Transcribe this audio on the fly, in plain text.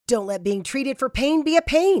Don't let being treated for pain be a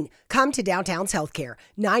pain. Come to Downtown's Healthcare,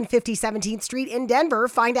 950 17th Street in Denver.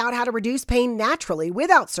 Find out how to reduce pain naturally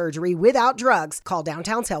without surgery, without drugs. Call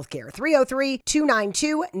Downtown's Healthcare,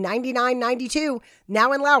 303-292-9992,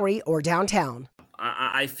 now in Lowry or downtown.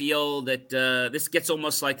 I feel that this gets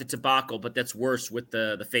almost like the tobacco, but that's worse with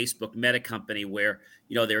the Facebook Meta company, where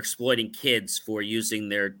they're exploiting kids for using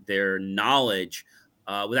their knowledge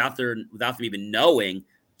without them even knowing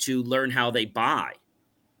to learn how they buy.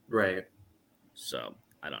 Right. So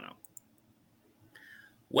I don't know.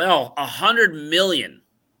 Well, $100 million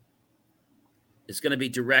is going to be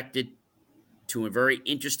directed to a very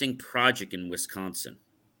interesting project in Wisconsin.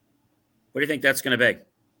 What do you think that's going to be?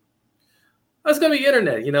 It's going to be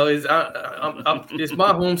internet. It's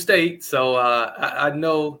my home state, so I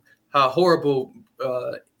know how horrible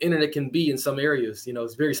internet can be in some areas.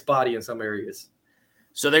 It's very spotty in some areas.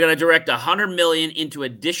 So they're going to direct $100 million into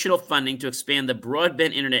additional funding to expand the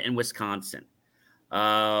broadband internet in Wisconsin.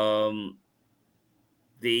 The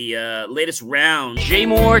latest round, Jay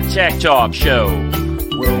Moore Tech Talk Show,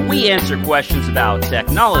 where we answer questions about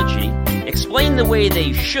technology, explain the way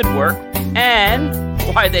they should work, and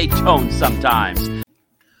why they don't sometimes.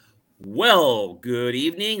 Well, good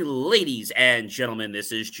evening, ladies and gentlemen.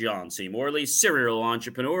 This is John C. Morley, serial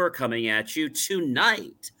entrepreneur, coming at you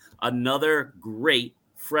tonight. Another great,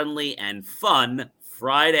 friendly, and fun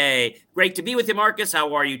Friday. Great to be with you, Marcus.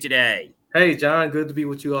 How are you today? Hey, John. Good to be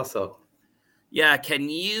with you also. Yeah, can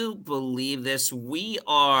you believe this?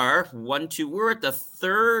 We're at the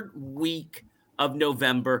third week of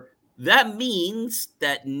November. That means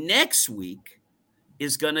that next week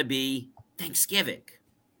is going to be Thanksgiving.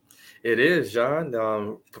 It is,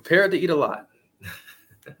 John. Prepared to eat a lot.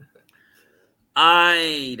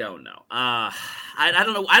 I don't know. I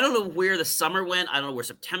don't know. I don't know where the summer went. I don't know where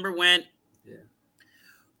September went. Yeah.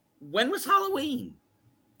 When was Halloween?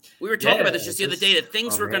 We were talking about this just the other day, that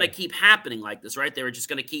things were going to keep happening like this, right? They were just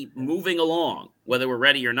going to keep moving along, whether we're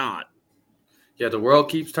ready or not. Yeah, the world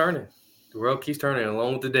keeps turning. The world keeps turning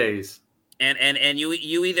along with the days. And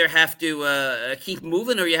you either have to keep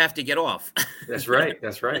moving or you have to get off. That's right.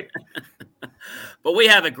 That's right. But we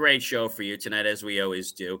have a great show for you tonight, as we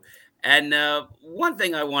always do. And one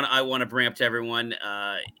thing I want to bring up to everyone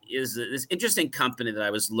is this interesting company that I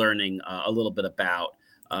was learning a little bit about.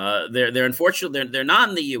 They're unfortunately they're not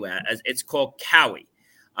in the U.S. It's called Cowie,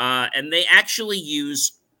 and they actually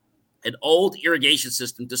use an old irrigation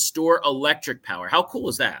system to store electric power. How cool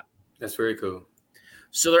is that? That's very cool.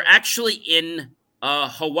 So they're actually in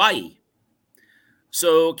Hawaii.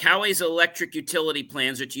 So Cowie's electric utility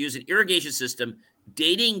plans are to use an irrigation system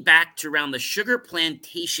dating back to around the sugar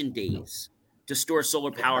plantation days to store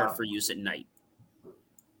solar power for use at night.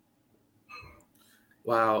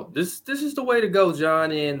 Wow, this is the way to go,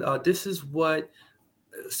 John, and this is what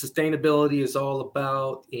sustainability is all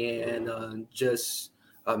about, and just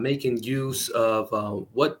making use of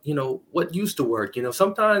what used to work.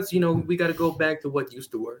 Sometimes we got to go back to what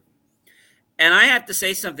used to work. And I have to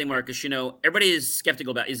say something, Marcus. Everybody is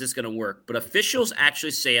skeptical about, is this going to work? But officials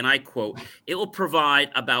actually say, and I quote, it will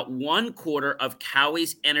provide about 1/4 of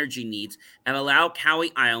Cowie's energy needs and allow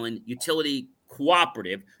Cowie Island Utility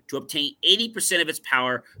Cooperative to obtain 80% of its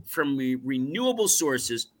power from renewable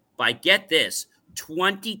sources by, get this,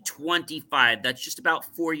 2025. That's just about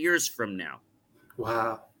 4 years from now.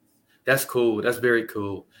 Wow, that's cool. That's very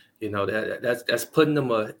cool. That's putting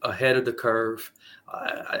them ahead of the curve.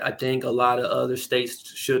 I think a lot of other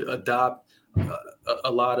states should adopt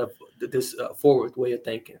a lot of this forward way of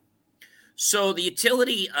thinking. So the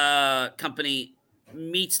utility company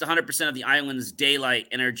meets the 100% of the island's daylight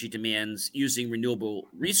energy demands using renewable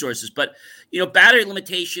resources. But, battery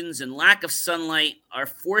limitations and lack of sunlight are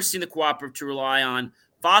forcing the cooperative to rely on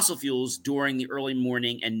fossil fuels during the early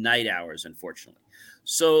morning and night hours, unfortunately.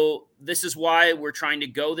 So this is why we're trying to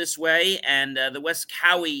go this way. And the West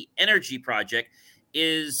Cowie Energy Project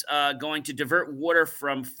is going to divert water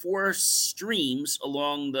from 4 streams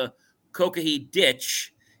along the Kokahee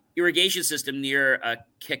Ditch irrigation system near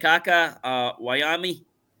Kekaka, Wyoming.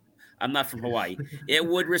 I'm not from Hawaii. It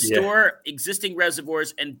would restore existing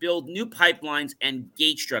reservoirs and build new pipelines and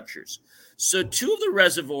gate structures. So 2 of the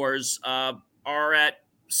reservoirs are at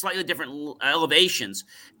slightly different elevations,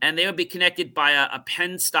 and they would be connected by a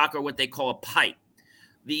penstock, or what they call a pipe.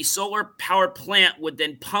 The solar power plant would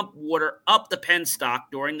then pump water up the penstock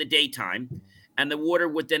during the daytime, and the water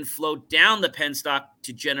would then flow down the penstock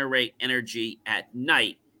to generate energy at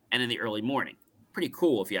night and in the early morning. Pretty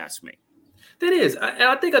cool, if you ask me. That is. And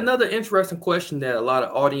I think another interesting question that a lot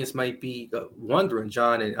of audience might be wondering,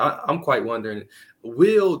 John, and I'm quite wondering,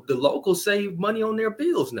 will the locals save money on their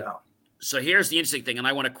bills now? So here's the interesting thing, and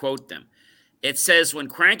I want to quote them. It says, when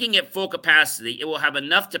cranking at full capacity, it will have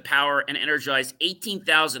enough to power and energize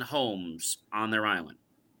 18,000 homes on their island.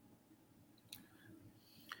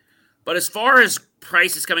 But as far as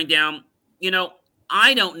prices coming down,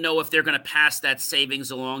 I don't know if they're going to pass that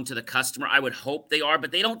savings along to the customer. I would hope they are,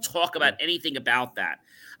 but they don't talk about anything about that.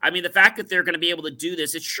 I mean, the fact that they're going to be able to do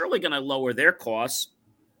this, it's surely going to lower their costs.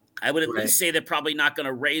 I would at least say they're probably not going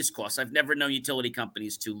to raise costs. I've never known utility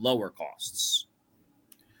companies to lower costs.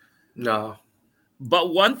 No.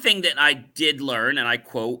 But one thing that I did learn, and I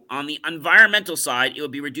quote, on the environmental side, it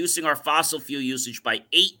would be reducing our fossil fuel usage by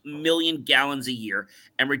 8 million gallons a year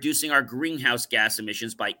and reducing our greenhouse gas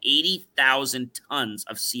emissions by 80,000 tons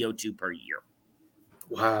of CO2 per year.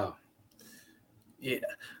 Wow. Yeah.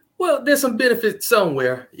 Well, there's some benefit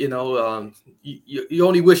somewhere, you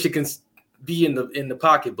only wish it can be in the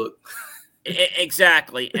pocketbook.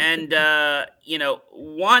 Exactly. And,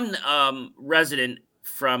 one resident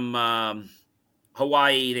from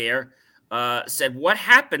Hawaii there said, what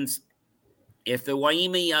happens if the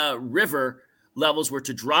Waimea River levels were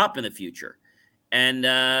to drop in the future? And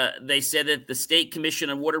they said that the State Commission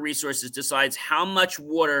on Water Resources decides how much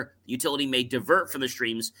water the utility may divert from the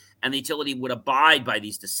streams, and the utility would abide by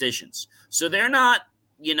these decisions. So they're not,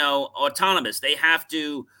 autonomous. They have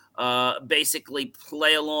to basically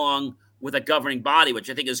play along with a governing body, which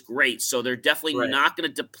I think is great. So they're definitely not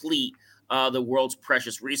going to deplete the world's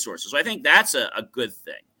precious resources. So I think that's a good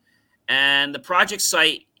thing. And the project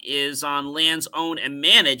site is on lands owned and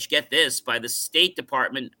managed, get this, by the State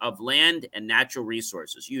Department of Land and Natural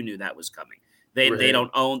Resources. You knew that was coming. They don't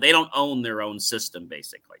own their own system,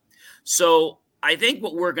 basically. So I think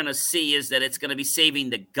what we're going to see is that it's going to be saving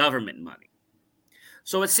the government money.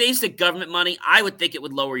 So it saves the government money. I would think it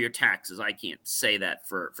would lower your taxes. I can't say that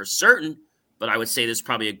for certain, but I would say there's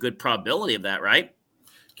probably a good probability of that, right?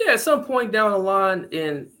 Yeah, at some point down the line,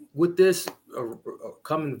 and with this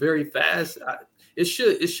coming very fast, it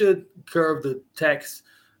should curb the tax,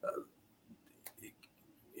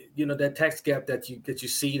 that tax gap that you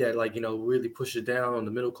see that really pushes down on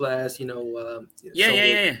the middle class. Yeah,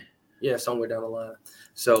 somewhere down the line.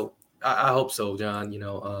 So I hope so, John.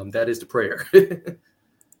 That is the prayer.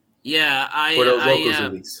 Yeah, for those locals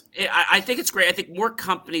at least. I think it's great. I think more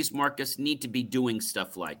companies, Marcus, need to be doing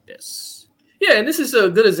stuff like this. Yeah, and this is a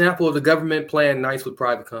good example of the government playing nice with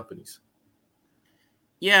private companies.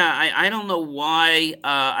 Yeah, I don't know why.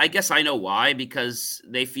 I guess I know why, because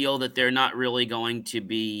they feel that they're not really going to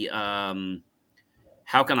be,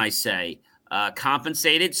 how can I say,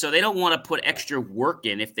 compensated. So they don't want to put extra work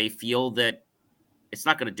in if they feel that it's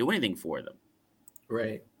not going to do anything for them.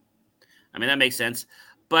 Right. I mean, that makes sense.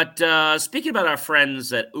 But speaking about our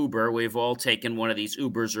friends at Uber, we've all taken one of these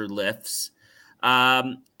Ubers or Lyfts.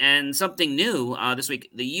 And something new this week,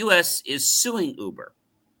 the U.S. is suing Uber,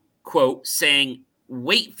 quote, saying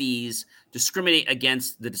wait fees discriminate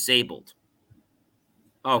against the disabled.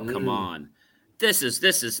 Oh, come on. This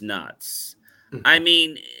is nuts. I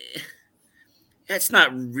mean, it's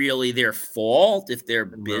not really their fault if they're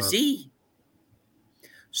busy.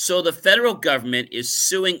 So the federal government is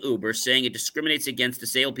suing Uber, saying it discriminates against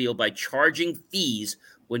disabled people by charging fees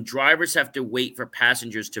when drivers have to wait for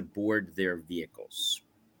passengers to board their vehicles.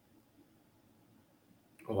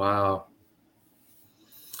 Wow.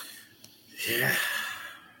 Yeah.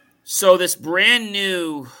 So this brand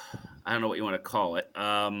new, I don't know what you want to call it,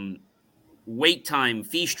 wait time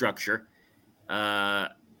fee structure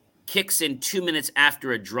kicks in 2 minutes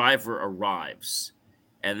after a driver arrives,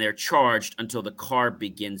 and they're charged until the car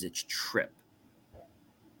begins its trip.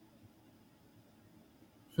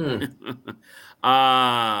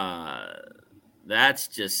 That's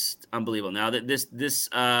just unbelievable. Now that this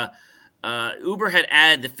Uber had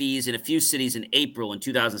added the fees in a few cities in April in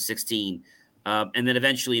 2016, and then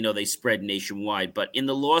eventually, they spread nationwide. But in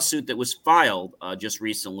the lawsuit that was filed just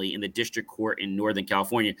recently in the district court in Northern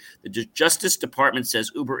California, the Justice Department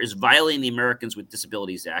says Uber is violating the Americans with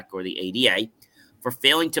Disabilities Act, or the ADA, for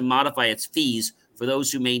failing to modify its fees for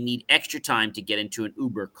those who may need extra time to get into an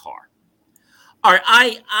Uber car. All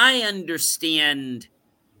right, I understand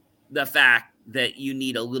the fact that you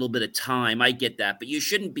need a little bit of time. I get that, but you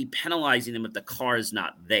shouldn't be penalizing them if the car is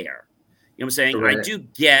not there. You know what I'm saying? Right. I do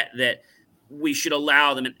get that we should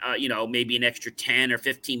allow them, maybe an extra 10 or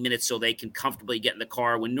 15 minutes so they can comfortably get in the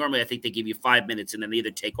car, when normally I think they give you 5 minutes and then they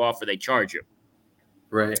either take off or they charge you.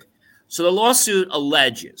 Right. So the lawsuit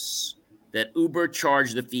alleges that Uber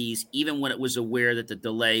charged the fees even when it was aware that the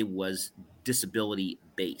delay was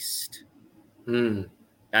disability-based.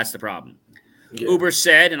 That's the problem. Yeah. Uber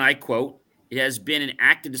said, and I quote, "It has been in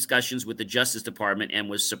active discussions with the Justice Department and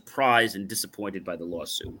was surprised and disappointed by the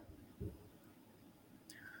lawsuit."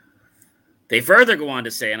 They further go on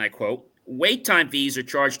to say, and I quote, "Wait time fees are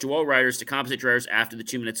charged to all riders to compensate drivers after the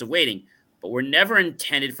 2 minutes of waiting, but were never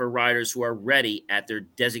intended for riders who are ready at their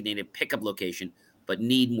designated pickup location but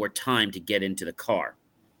need more time to get into the car."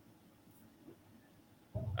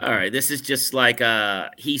 All right, this is just like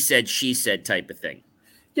a he said, she said type of thing.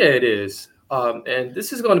 Yeah, it is. And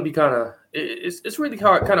this is going to be it's really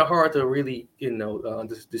kind of hard to really,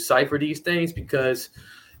 decipher these things, because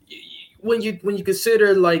when you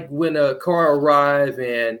consider, like, when a car arrives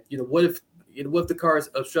and, what if the car is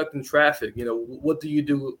obstructing traffic, what do you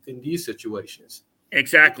do in these situations?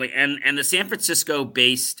 Exactly. And the San Francisco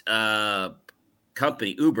based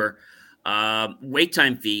company, Uber, wait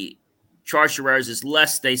time fee charged to riders is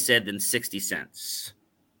less, they said, than 60 cents.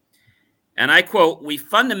 And I quote, "We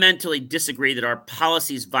fundamentally disagree that our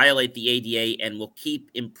policies violate the ADA and will keep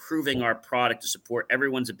improving our product to support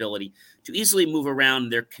everyone's ability to easily move around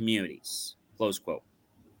their communities." Close quote.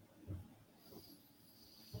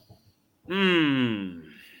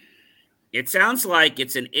 It sounds like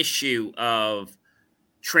it's an issue of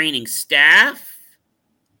training staff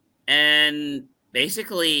and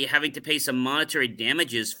basically having to pay some monetary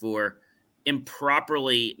damages for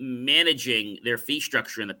improperly managing their fee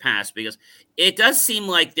structure in the past, because it does seem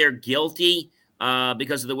like they're guilty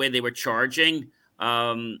because of the way they were charging.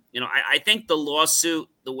 I think the lawsuit,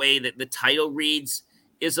 the way that the title reads,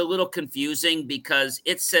 is a little confusing because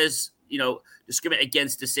it says, discriminate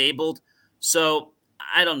against disabled. So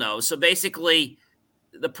I don't know. So basically,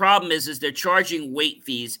 the problem is they're charging wait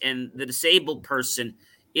fees, and the disabled person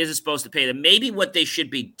isn't supposed to pay them. Maybe what they should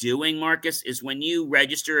be doing, Marcus, is when you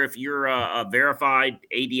register, if you're a verified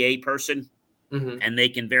ADA person, and they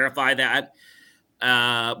can verify that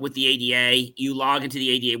with the ADA, you log into the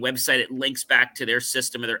ADA website, it links back to their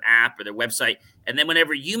system or their app or their website. And then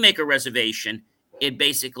whenever you make a reservation, it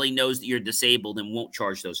basically knows that you're disabled and won't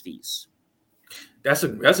charge those fees. That's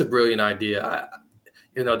a brilliant idea.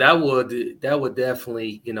 That would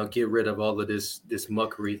definitely, get rid of all of this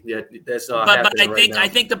muckery. That's not happening right now. I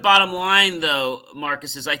think the bottom line, though,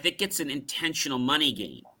 Marcus, is I think it's an intentional money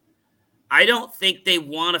game. I don't think they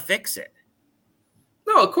want to fix it.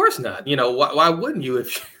 No, of course not. Why wouldn't you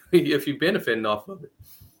if you're benefiting off of it?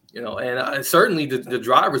 And certainly the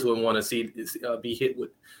drivers wouldn't want to see be hit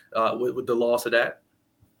with the loss of that.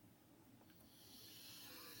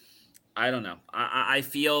 I don't know. I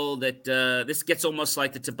feel that this gets almost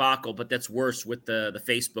like the tobacco, but that's worse with the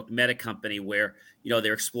Facebook Meta company, where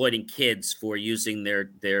they're exploiting kids for using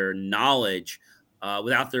their knowledge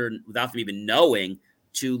without them even knowing,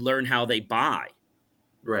 to learn how they buy.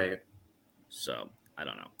 Right. So I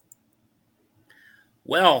don't know.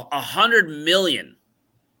 Well, $100 million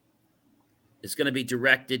is going to be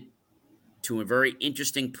directed to a very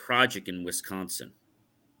interesting project in Wisconsin.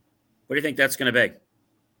 What do you think that's going to be?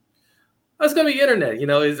 That's gonna be internet.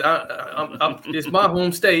 It's my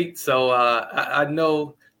home state, so I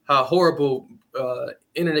know how horrible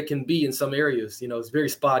internet can be in some areas. It's very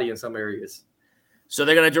spotty in some areas. So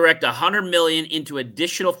they're going to direct $100 million into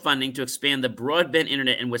additional funding to expand the broadband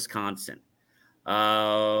internet in Wisconsin.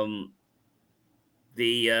 The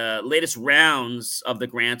latest rounds of the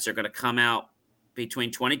grants are going to come out between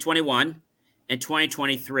 2021 and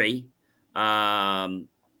 2023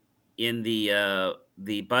 in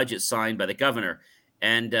the budget signed by the governor.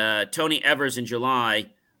 And Tony Evers in July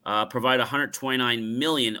provided $129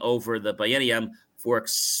 million over the biennium for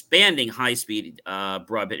expanding high-speed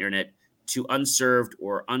broadband internet to unserved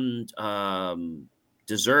or undeserved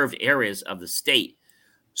areas of the state.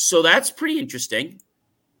 So that's pretty interesting.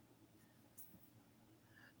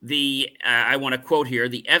 I want to quote here,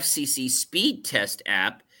 the FCC Speed Test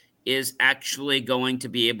app is actually going to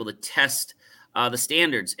be able to test the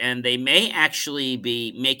standards, and they may actually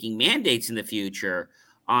be making mandates in the future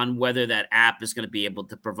on whether that app is going to be able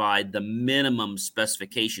to provide the minimum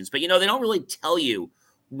specifications. But, they don't really tell you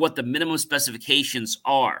what the minimum specifications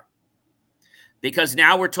are, because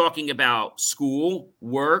now we're talking about school,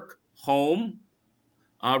 work, home,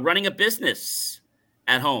 running a business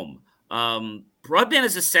at home. Broadband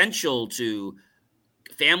is essential to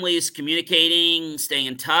families communicating, staying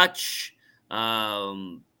in touch.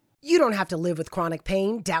 You don't have to live with chronic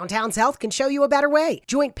pain. Downtown's Health can show you a better way.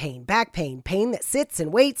 Joint pain, back pain, pain that sits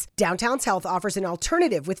and waits. Downtown's Health offers an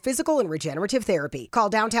alternative with physical and regenerative therapy. Call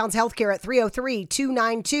Downtown's Healthcare at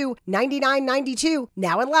 303-292-9992,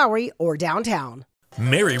 now in Lowry or downtown.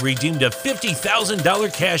 Mary redeemed a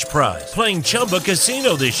 $50,000 cash prize playing Chumba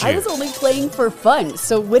Casino this year. I was only playing for fun,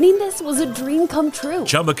 so winning this was a dream come true.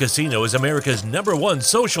 Chumba Casino is America's #1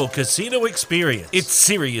 social casino experience. It's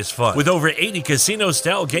serious fun. With over 80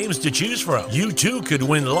 casino-style games to choose from, you too could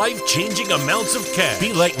win life-changing amounts of cash.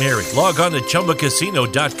 Be like Mary. Log on to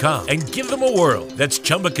ChumbaCasino.com and give them a whirl. That's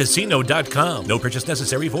ChumbaCasino.com. No purchase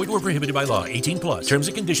necessary. Void where prohibited by law. 18+. Terms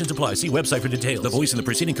and conditions apply. See website for details. The voice in the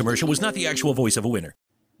preceding commercial was not the actual voice of a winner.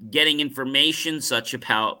 Getting information such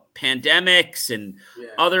about pandemics and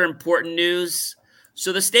other important news.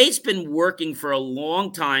 So the state's been working for a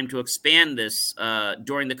long time to expand this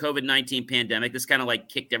during the COVID-19 pandemic. This kind of like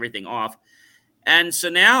kicked everything off. And so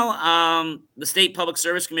now the State Public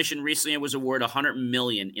Service Commission recently was awarded $100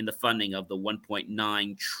 million in the funding of the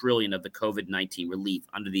 $1.9 trillion of the COVID-19 relief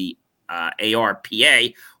under the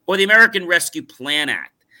ARPA, or the American Rescue Plan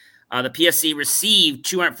Act. The PSC received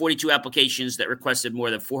 242 applications that requested more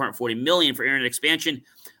than $440 million for internet expansion,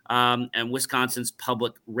 and Wisconsin's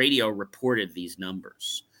public radio reported these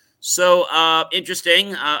numbers. So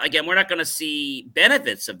interesting. Again, we're not going to see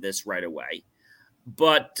benefits of this right away,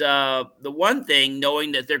 but the one thing,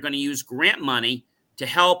 knowing that they're going to use grant money to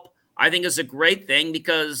help, I think is a great thing,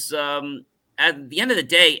 because at the end of the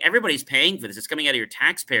day, everybody's paying for this. It's coming out of your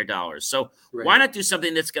taxpayer dollars. So why not do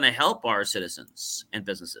something that's going to help our citizens and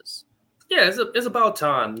businesses? Yeah, it's about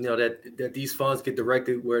time, that these funds get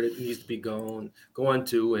directed where it needs to be going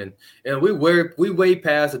to, and we way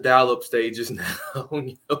past the dial-up stages now.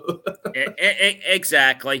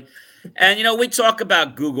 Exactly. And we talk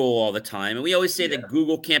about Google all the time, and we always say that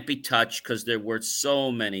Google can't be touched because they're worth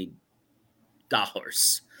so many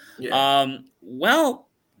dollars. Well,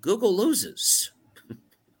 Google loses.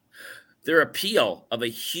 Their appeal of a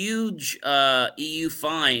huge EU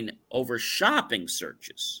fine over shopping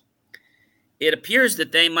searches. It appears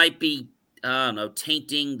that they might be,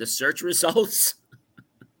 tainting the search results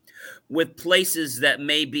with places that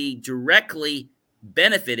may be directly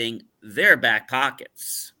benefiting their back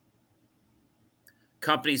pockets.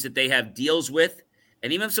 Companies that they have deals with,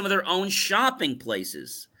 and even some of their own shopping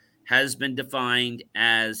places, has been defined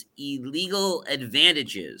as illegal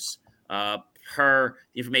advantages per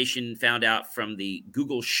the information found out from the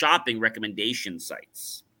Google shopping recommendation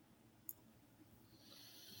sites.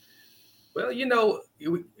 Well,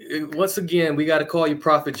 once again, we got to call you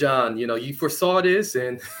Prophet John. You foresaw this,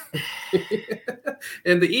 and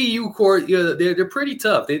and the EU court, they're pretty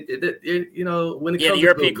tough. When it comes the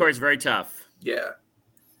European court is very tough. Yeah.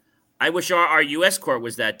 I wish our U.S. court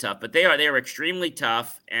was that tough, but they are extremely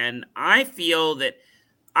tough. And I feel that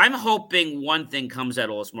I'm hoping one thing comes out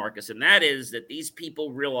of this, Marcus, and that is that these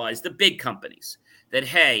people realize, the big companies, that,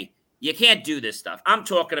 hey, you can't do this stuff. I'm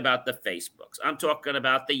talking about the Facebooks. I'm talking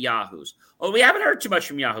about the Yahoos. Oh, we haven't heard too much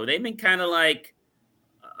from Yahoo. They've been kind of like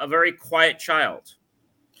a very quiet child.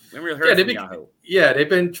 We haven't really heard from Yahoo. Yeah, they've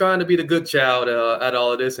been trying to be the good child at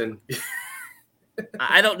all of this, and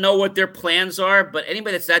I don't know what their plans are, but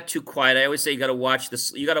anybody that's that too quiet, I always say you got to watch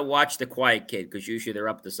this. You got to watch the quiet kid, because usually they're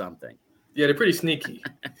up to something. Yeah, they're pretty sneaky.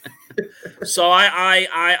 So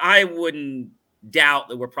I wouldn't doubt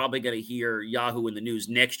that we're probably going to hear Yahoo in the news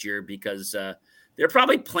next year, because they're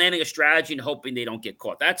probably planning a strategy and hoping they don't get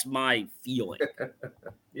caught. That's my feeling.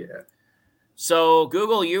 Yeah. So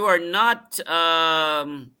Google, you are not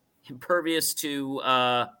impervious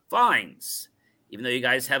to fines, even though you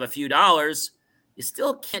guys have a few dollars. You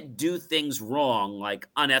still can't do things wrong, like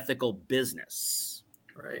unethical business.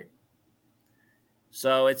 Right.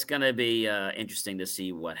 So it's going to be interesting to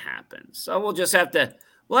see what happens. So we'll just have to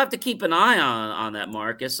keep an eye on that,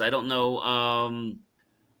 Marcus. I don't know,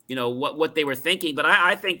 what they were thinking, but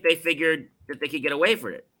I think they figured that they could get away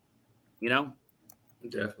with it.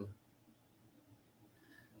 Definitely.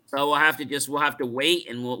 So we'll have to wait,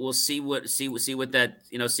 and we'll see what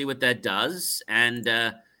that does.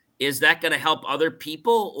 And is that going to help other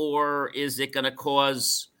people, or is it going to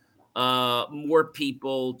cause more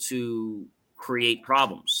people to create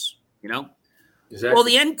problems? Exactly. Well,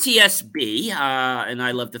 the NTSB, and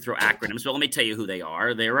I love to throw acronyms, but let me tell you who they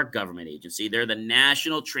are. They're a government agency. They're the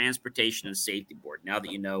National Transportation and Safety Board. Now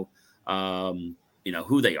that you know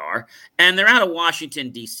who they are, and they're out of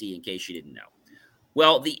Washington, D.C., in case you didn't know.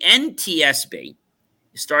 Well, the NTSB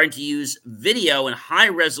is starting to use video and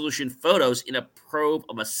high-resolution photos in a probe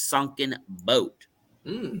of a sunken boat.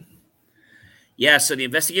 Yeah, so the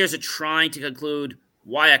investigators are trying to conclude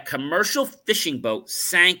why a commercial fishing boat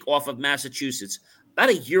sank off of Massachusetts about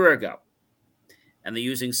a year ago. And they're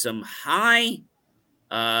using some high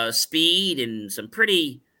speed and some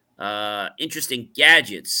pretty interesting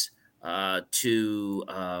gadgets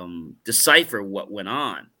to decipher what went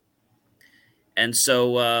on. And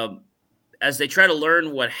so as they try to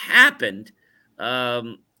learn what happened,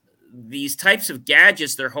 these types of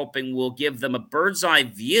gadgets they're hoping will give them a bird's eye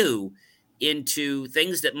view into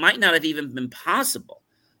things that might not have even been possible.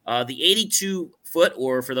 The 82-foot,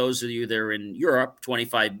 or for those of you that are in Europe,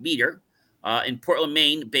 25-meter, in Portland,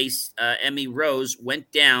 Maine-based Emmy Rose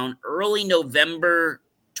went down early November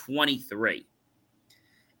 23.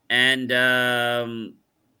 And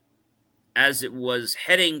as it was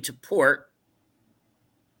heading to port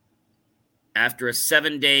after a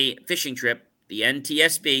 7-day fishing trip, the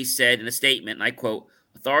NTSB said in a statement, and I quote,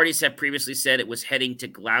 "Authorities have previously said it was heading to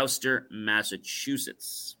Gloucester,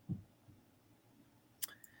 Massachusetts."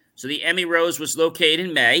 So the Emmy Rose was located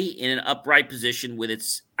in May in an upright position with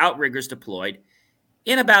its outriggers deployed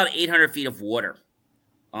in about 800 feet of water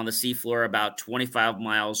on the seafloor about 25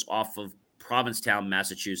 miles off of Provincetown,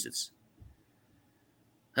 Massachusetts.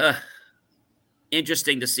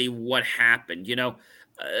 Interesting to see what happened.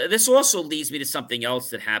 This also leads me to something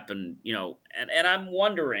else that happened, and I'm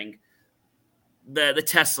wondering, the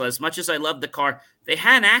Tesla, as much as I love the car, they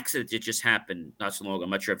had an accident that just happened not so long ago.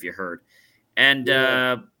 I'm not sure if you heard. And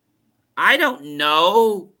I don't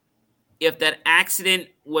know if that accident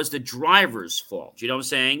was the driver's fault. You know what I'm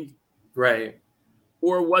saying? Right.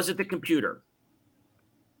 Or was it the computer?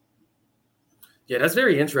 Yeah, that's a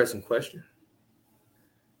very interesting question.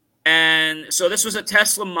 And so this was a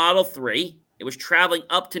Tesla Model 3. It was traveling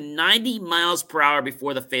up to 90 miles per hour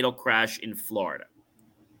before the fatal crash in Florida.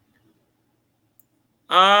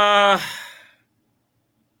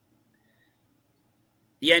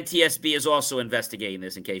 The NTSB is also investigating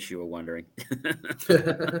this, in case you were wondering.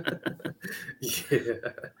 Yeah.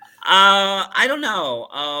 I don't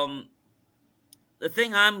know. The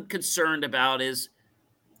thing I'm concerned about is,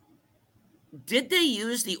 did they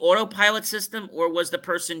use the autopilot system, or was the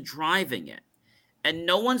person driving it? And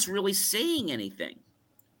no one's really saying anything.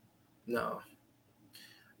 No.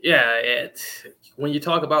 Yeah, when you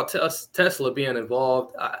talk about Tesla being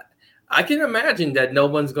involved, I can imagine that no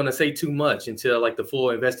one's going to say too much until like the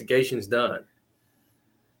full investigation's done.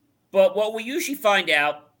 But what we usually find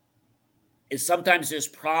out is sometimes there's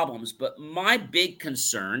problems. But my big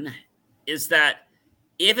concern is that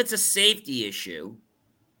if it's a safety issue,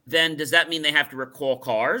 then does that mean they have to recall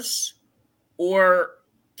cars? Or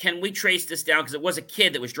can we trace this down? Because it was a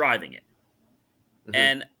kid that was driving it. Mm-hmm.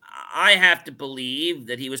 And I have to believe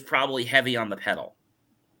that he was probably heavy on the pedal.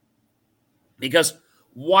 Because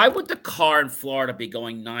why would the car in Florida be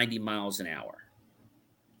going 90 miles an hour?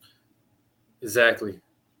 Exactly.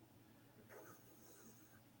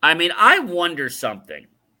 I mean, I wonder something.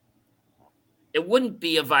 It wouldn't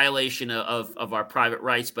be a violation of our private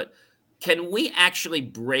rights, but can we actually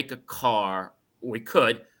brake a car, or we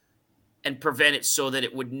could, and prevent it so that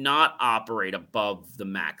it would not operate above the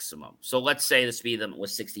maximum? So let's say the speed limit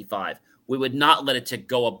was 65. We would not let it to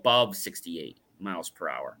go above 68 miles per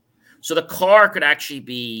hour. So the car could actually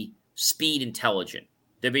be speed intelligent.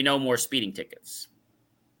 There'd be no more speeding tickets.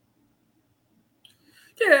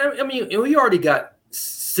 Yeah, I mean, we already got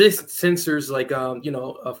sensors like,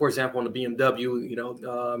 for example, on the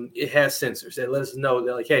BMW, it has sensors that let us know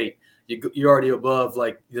that, like, hey, you're already above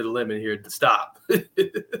like the limit here to stop.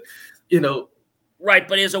 Right,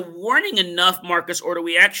 but is a warning enough, Marcus, or do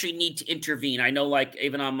we actually need to intervene? I know, like,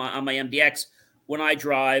 even on my MDX, when I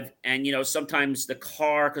drive, and sometimes the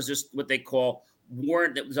car, because there's what they call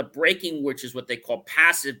there's a braking, which is what they call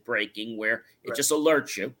passive braking, where it just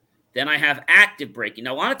alerts you. Then I have active braking.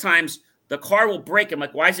 Now, a lot of times the car will brake. I'm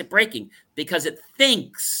like, why is it braking? Because it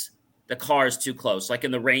thinks the car is too close. Like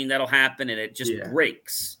in the rain, that'll happen, and it just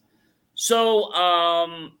brakes. So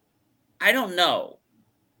I don't know.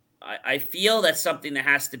 I feel that's something that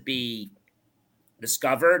has to be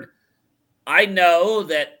discovered. I know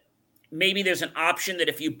that maybe there's an option that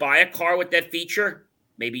if you buy a car with that feature,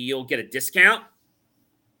 maybe you'll get a discount.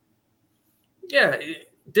 Yeah,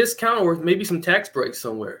 discount, or maybe some tax breaks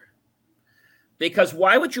somewhere. Because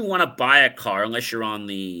why would you want to buy a car unless you're on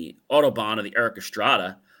the Autobahn or the Eric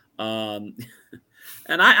Estrada? And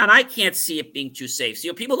I can't see it being too safe.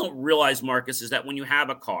 So people don't realize, Marcus, is that when you have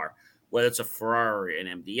a car, whether it's a Ferrari,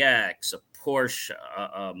 an MDX, a Porsche,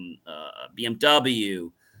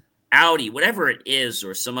 BMW, Audi, whatever it is,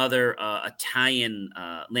 or some other Italian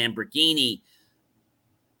Lamborghini,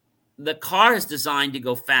 the car is designed to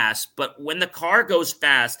go fast. But when the car goes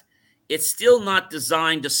fast, it's still not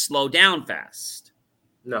designed to slow down fast.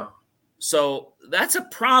 No. So that's a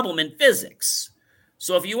problem in physics.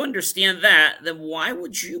 So if you understand that, then why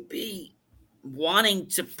would you be wanting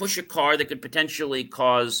to push a car that could potentially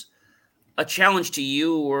cause a challenge to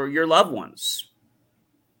you or your loved ones?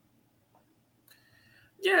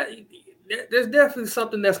 Yeah, there's definitely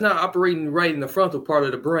something that's not operating right in the frontal part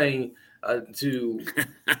of the brain to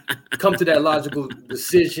come to that logical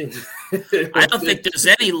decision. I don't think there's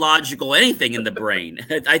any logical anything in the brain.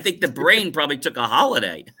 I think the brain probably took a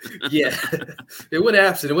holiday. Yeah, it went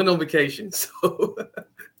absent. It went on vacation. So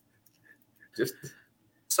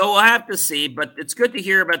we'll have to see, but it's good to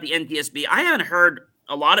hear about the NTSB. I haven't heard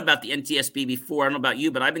a lot about the NTSB before. I don't know about you,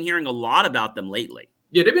 but I've been hearing a lot about them lately.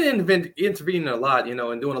 Yeah, they've been intervening a lot,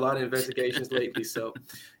 and doing a lot of investigations lately. So,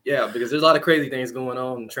 yeah, because there's a lot of crazy things going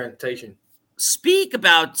on in transportation. Speaking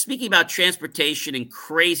about transportation and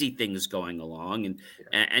crazy things going along,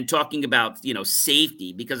 and talking about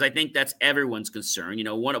safety, because I think that's everyone's concern.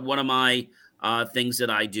 One of my things that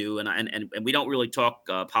I do, and we don't really talk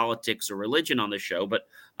politics or religion on the show, but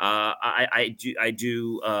I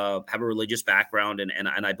do have a religious background, and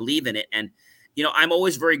I believe in it, and I'm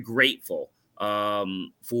always very grateful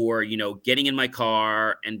for getting in my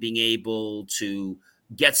car and being able to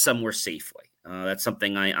get somewhere safely. That's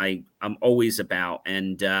something I'm always about,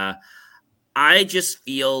 and I just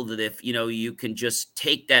feel that if you can just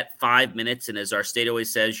take that 5 minutes, and as our state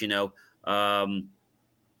always says, you've got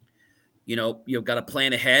to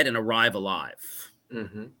plan ahead and arrive alive.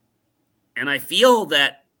 Mm-hmm. And I feel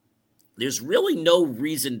that there's really no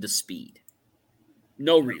reason to speed.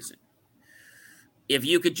 No reason. If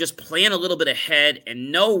you could just plan a little bit ahead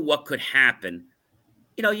and know what could happen,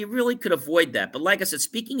 you really could avoid that. But like I said,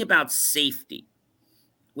 speaking about safety,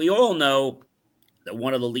 we all know that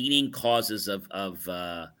one of the leading causes of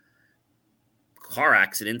car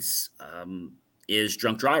accidents is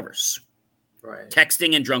drunk drivers. Right.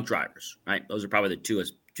 Texting and drunk drivers, right? Those are probably the two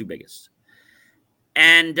biggest.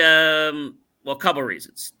 And, a couple of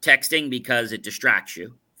reasons. Texting, because it distracts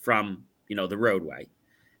you from, the roadway.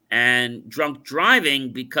 And drunk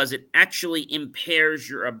driving, because it actually impairs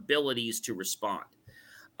your abilities to respond.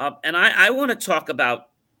 And I want to talk about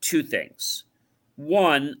two things.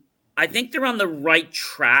 One, I think they're on the right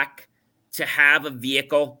track to have a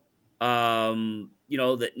vehicle,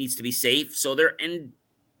 that needs to be safe. So they're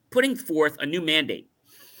putting forth a new mandate.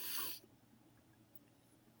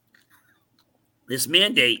 This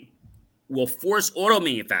mandate will force auto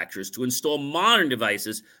manufacturers to install modern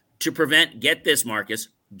devices to prevent, get this, Marcus,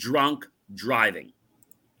 drunk driving.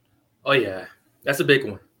 Oh, yeah. That's a big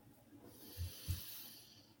one.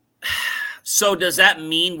 So does that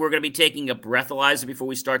mean we're going to be taking a breathalyzer before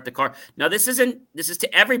we start the car? Now, this is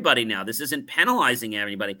to everybody now. This isn't penalizing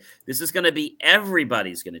everybody. This is going to be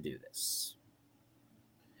everybody's going to do this.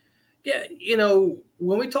 Yeah,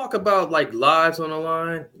 when we talk about like lives on the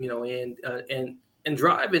line, and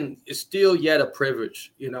driving is still yet a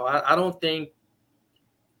privilege. I don't think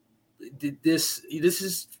this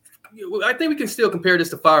is. I think we can still compare this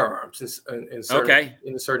to firearms in a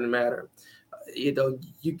certain matter.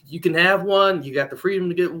 You can have one. You got the freedom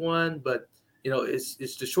to get one, but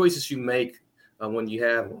it's the choices you make when you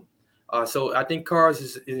have them. So I think cars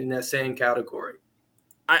is in that same category.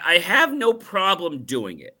 I have no problem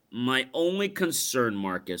doing it. My only concern,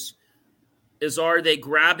 Marcus, is are they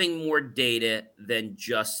grabbing more data than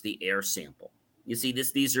just the air sample? You see,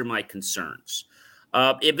 these are my concerns.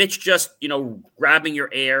 If it's just, grabbing your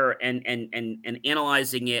air and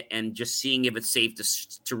analyzing it and just seeing if it's safe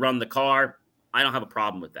to run the car, I don't have a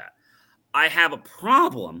problem with that. I have a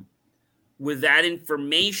problem with that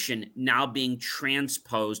information now being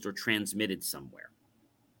transposed or transmitted somewhere.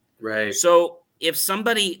 Right. So if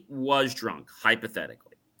somebody was drunk,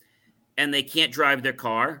 hypothetically, and they can't drive their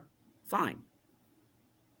car, fine.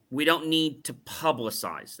 We don't need to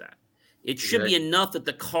publicize that. It should be enough that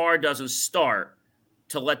the car doesn't start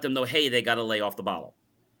to let them know, hey, they got to lay off the bottle.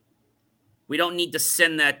 We don't need to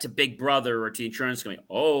send that to Big Brother or to the insurance company.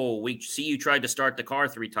 Oh, we see you tried to start the car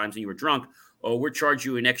 3 times and you were drunk. Oh, we're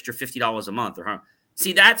charging you an extra $50 a month.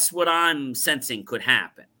 See, that's what I'm sensing could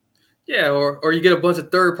happen. Yeah, or you get a bunch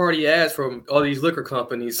of third-party ads from all these liquor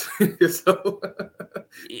companies.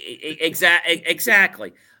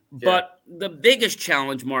 Exactly. Yeah. But the biggest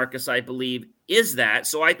challenge, Marcus, I believe, is that.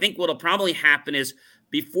 So I think what'll probably happen is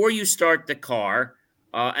before you start the car,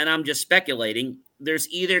 and I'm just speculating, there's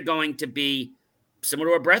either going to be similar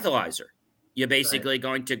to a breathalyzer. You're basically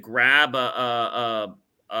going to grab a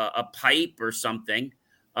pipe or something,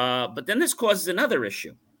 but then this causes another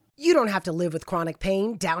issue. You don't have to live with chronic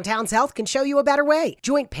pain. Downtown's Health can show you a better way.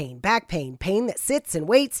 Joint pain, back pain, pain that sits and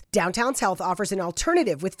waits. Downtown's Health offers an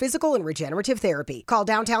alternative with physical and regenerative therapy. Call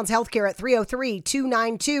Downtown's Healthcare at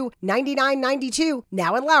 303-292-9992,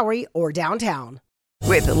 now in Lowry or downtown.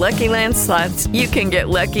 With the Lucky Land Slots, you can get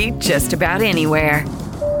lucky just about anywhere.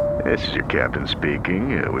 This is your captain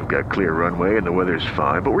speaking. We've got clear runway and the weather's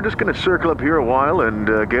fine, but we're just going to circle up here a while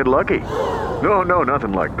and get lucky. No,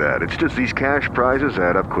 nothing like that. It's just these cash prizes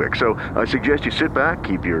add up quick. So I suggest you sit back,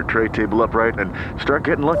 keep your tray table upright, and start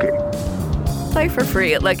getting lucky. Play for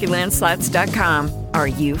free at LuckyLandSlots.com. Are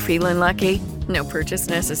you feeling lucky? No purchase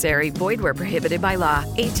necessary. Void where prohibited by law.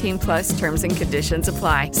 18 plus terms and conditions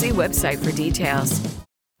apply. See website for details.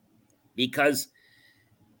 Because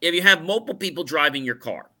if you have multiple people driving your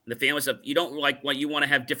car, the family stuff, you don't like what you want to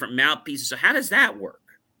have different mouthpieces. So how does that work?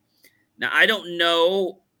 Now, I don't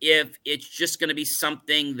know if it's just going to be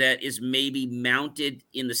something that is maybe mounted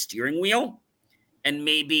in the steering wheel, and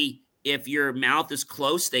maybe if your mouth is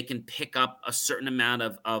close, they can pick up a certain amount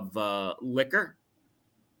of liquor.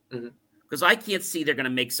 Because I can't see they're going to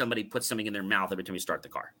make somebody put something in their mouth every time you start the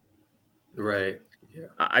car. Right. Yeah.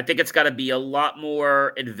 I think it's got to be a lot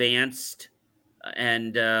more advanced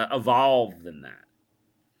and evolved than that.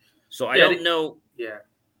 So I don't know. Yeah.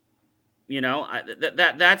 You know,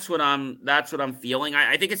 that's what I'm feeling.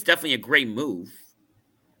 I think it's definitely a great move,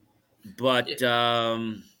 but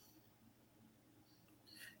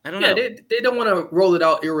I don't know. They don't want to roll it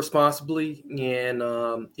out irresponsibly and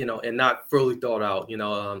and not fully thought out.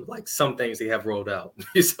 Like some things they have rolled out.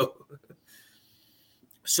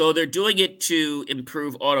 So they're doing it to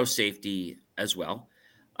improve auto safety as well.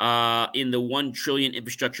 In the $1 trillion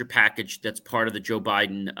infrastructure package that's part of the Joe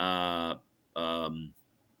Biden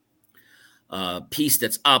piece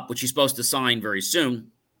that's up, which he's supposed to sign very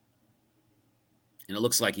soon. And it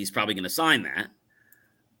looks like he's probably going to sign that.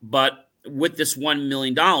 But with this $1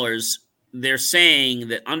 million, they're saying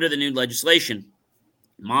that under the new legislation,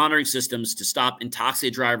 monitoring systems to stop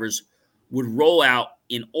intoxicated drivers would roll out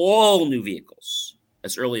in all new vehicles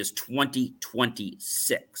as early as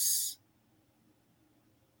 2026.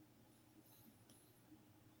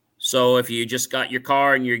 So if you just got your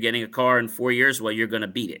car and you're getting a car in 4 years, well, you're going to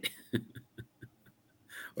beat it.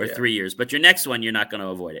 Or 3 years. But your next one, you're not going to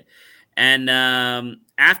avoid it. And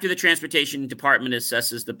after the Transportation Department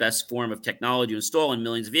assesses the best form of technology to install in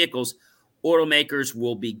millions of vehicles, automakers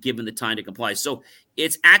will be given the time to comply. So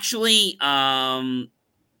it's actually the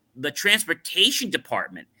Transportation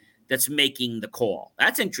Department that's making the call.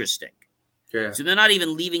 That's interesting. Yeah. So they're not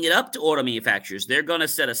even leaving it up to auto manufacturers. They're going to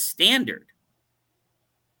set a standard.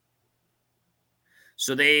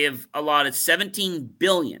 So they have allotted $17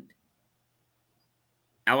 billion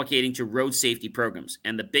allocating to road safety programs,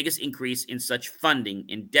 and the biggest increase in such funding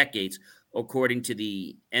in decades, according to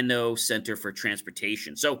the NO Center for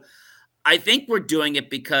Transportation. So I think we're doing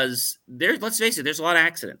it because let's face it, there's a lot of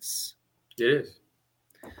accidents. It is.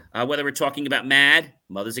 Whether we're talking about MAD,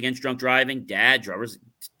 Mothers Against Drunk Driving, Dads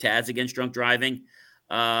Against Drunk Driving.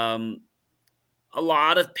 A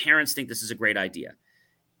lot of parents think this is a great idea.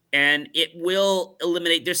 And it will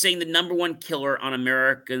eliminate, they're saying, the number one killer on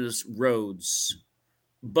America's roads.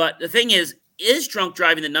 But the thing is drunk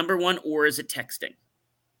driving the number one, or is it texting?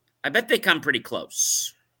 I bet they come pretty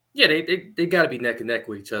close. Yeah, they got to be neck and neck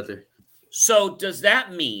with each other. So does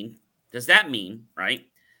that mean, right,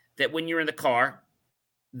 that when you're in the car,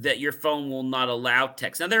 that your phone will not allow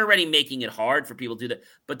text? Now, they're already making it hard for people to do that.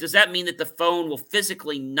 But does that mean that the phone will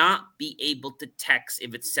physically not be able to text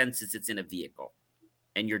if it senses it's in a vehicle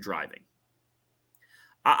and you're driving?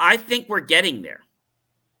 I think we're getting there.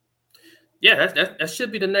 Yeah, that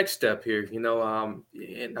should be the next step here, and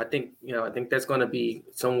I think that's going to be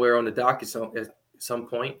somewhere on the docket at some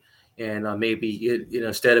point, and maybe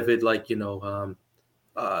instead of it like it's going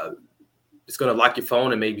to lock your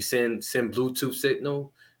phone and maybe send Bluetooth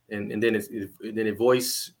signal, and then it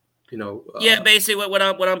voice, yeah, basically what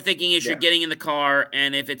I'm thinking is you're getting in the car,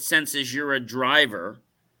 and if it senses you're a driver,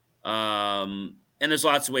 and there's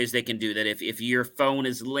lots of ways they can do that. If your phone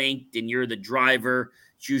is linked and you're the driver,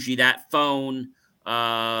 it's usually that phone.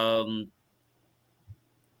 And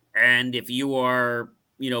if you are,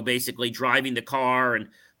 basically driving the car and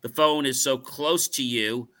the phone is so close to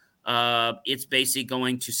you, it's basically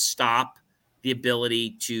going to stop the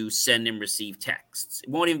ability to send and receive texts. It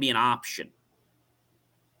won't even be an option.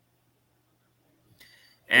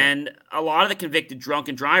 And a lot of the convicted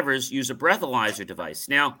drunken drivers use a breathalyzer device.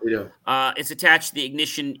 Now, it's attached to the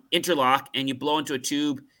ignition interlock, and you blow into a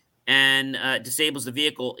tube and disables the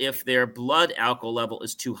vehicle if their blood alcohol level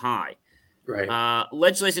is too high. Right.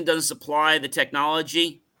 Legislation doesn't supply the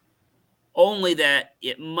technology, only that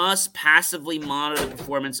it must passively monitor the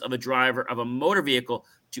performance of a driver of a motor vehicle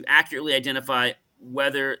to accurately identify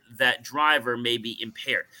whether that driver may be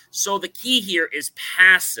impaired. So the key here is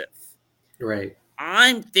passive. Right.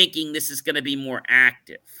 I'm thinking this is going to be more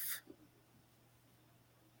active.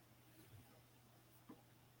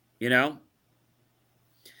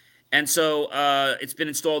 And so it's been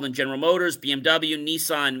installed in General Motors, BMW,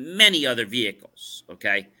 Nissan, many other vehicles.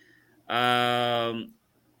 Okay. The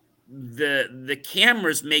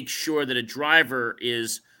cameras make sure that a driver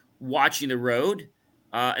is watching the road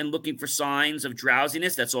and looking for signs of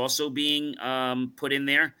drowsiness. That's also being put in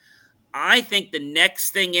there. I think the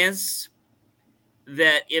next thing is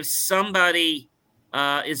that if somebody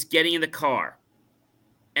is getting in the car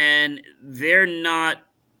and they're not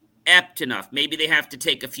apt enough, maybe they have to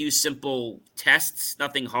take a few simple tests,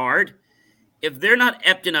 nothing hard. If they're not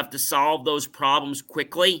apt enough to solve those problems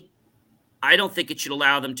quickly, I don't think it should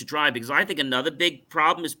allow them to drive, because I think another big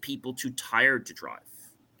problem is people too tired to drive.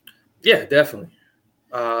 Yeah, definitely.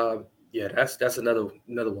 That's another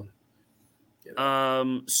one.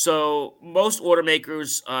 So most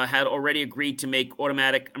automakers had already agreed to make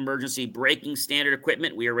automatic emergency braking standard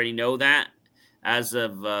equipment. We already know that as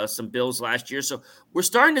of some bills last year. So we're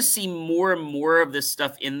starting to see more and more of this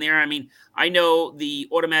stuff in there. I mean, I know the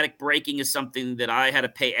automatic braking is something that I had to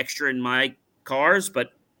pay extra in my cars,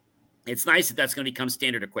 but it's nice that that's going to become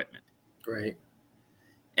standard equipment. Right.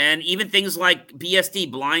 And even things like BSD,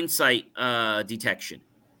 blind sight detection,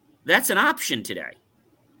 that's an option today.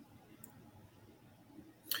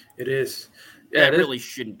 It is. Yeah, that really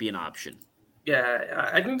shouldn't be an option. Yeah,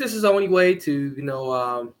 I think this is the only way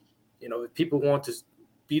to, if people want to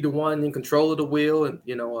be the one in control of the wheel, and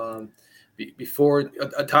before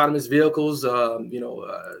autonomous vehicles,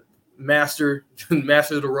 master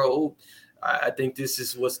the road. I think this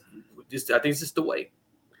is I think this is the way.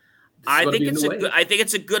 I think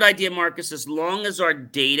it's a good idea, Marcus, as long as our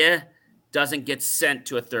data doesn't get sent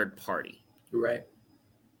to a third party. Right.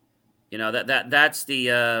 That's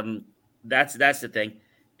the thing.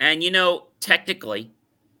 And technically,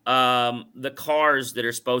 the cars that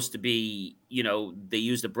are supposed to be, they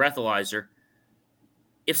use the breathalyzer.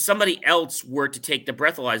 If somebody else were to take the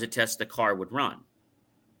breathalyzer test, the car would run.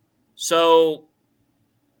 So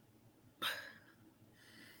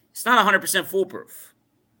it's not 100% foolproof,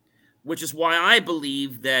 which is why I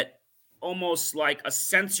believe that almost like a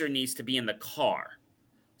sensor needs to be in the car,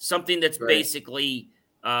 something that's basically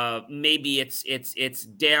maybe it's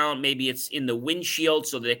down, maybe it's in the windshield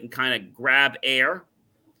so that it can kind of grab air.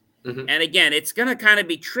 Mm-hmm. And again, it's going to kind of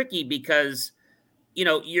be tricky because,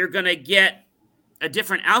 you're going to get a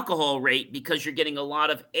different alcohol rate because you're getting a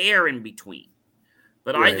lot of air in between.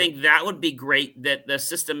 But right. I think that would be great that the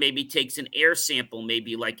system maybe takes an air sample,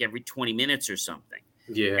 maybe like every 20 minutes or something.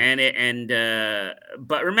 Yeah.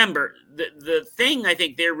 But remember, the thing I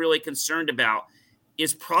think they're really concerned about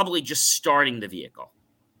is probably just starting the vehicle.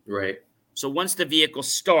 Right. So once the vehicle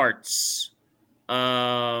starts,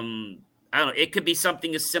 I don't know, it could be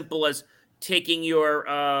something as simple as taking your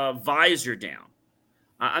visor down.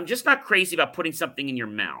 I'm just not crazy about putting something in your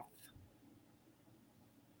mouth.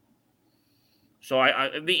 So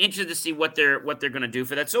I'd be interested to see what they're going to do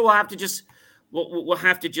for that. So we'll have to just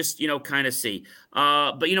kind of see.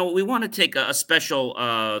 But we want to take a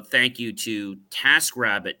special thank you to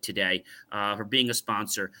TaskRabbit today for being a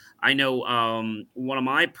sponsor. I know one of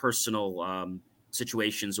my personal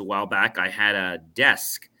situations a while back, I had a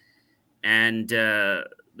desk, and the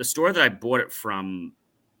store that I bought it from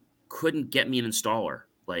couldn't get me an installer.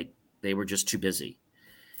 Like, they were just too busy.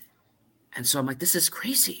 And so I'm like, this is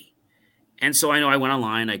crazy. And so I know I went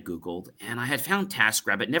online, I Googled, and I had found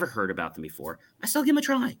TaskRabbit, never heard about them before. I still give them a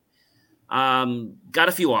try. Got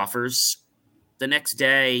a few offers. The next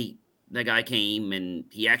day, the guy came, and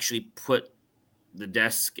he actually put the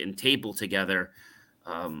desk and table together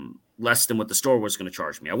less than what the store was going to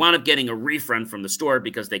charge me. I wound up getting a refund from the store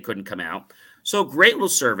because they couldn't come out. So great little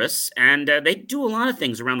service, and they do a lot of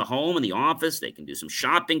things around the home and the office. They can do some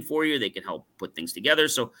shopping for you. They can help put things together.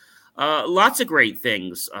 So lots of great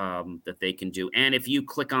things that they can do. And if you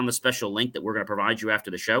click on the special link that we're going to provide you after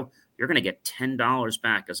the show, you're going to get $10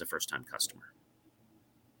 back as a first-time customer.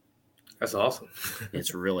 That's awesome.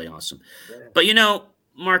 It's really awesome. But,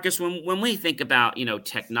 Marcus, when we think about,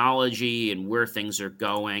 technology and where things are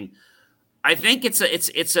going, I think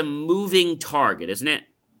it's a moving target, isn't it?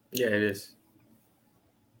 Yeah, it is.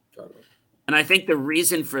 And I think the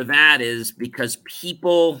reason for that is because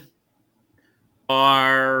people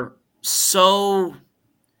are so,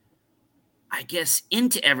 I guess,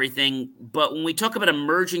 into everything. But when we talk about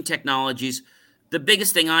emerging technologies, the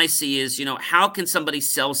biggest thing I see is, how can somebody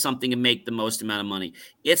sell something and make the most amount of money?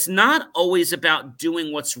 It's not always about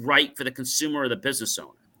doing what's right for the consumer or the business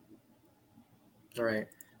owner. All right.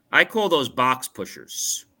 I call those box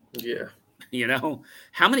pushers. Yeah.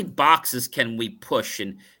 How many boxes can we push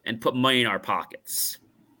and put money in our pockets?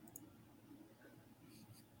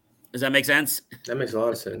 Does that make sense? That makes a lot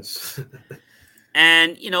of sense.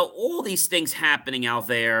 And, all these things happening out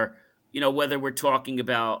there, whether we're talking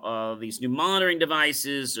about these new monitoring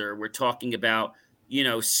devices or we're talking about,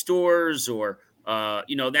 stores or,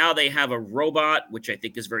 now they have a robot, which I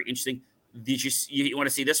think is very interesting. You want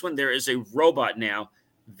to see this one? There is a robot now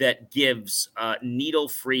that gives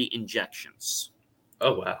needle-free injections.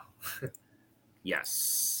 Oh, wow.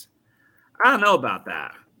 Yes. I don't know about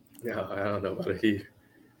that. No, I don't know about it either.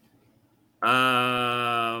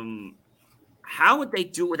 How would they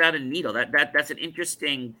do it without a needle? That's an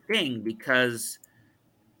interesting thing, because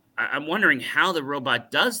I'm wondering how the robot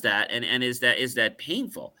does that, and is that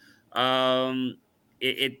painful?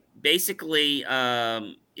 It basically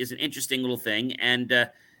is an interesting little thing, and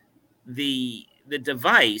the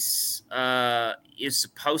device is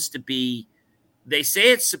supposed to be. They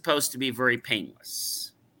say it's supposed to be very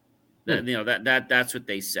painless. That's what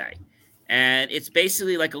they say, and it's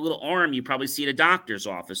basically like a little arm you probably see at a doctor's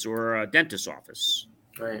office or a dentist's office,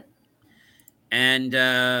 right? And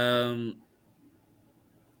the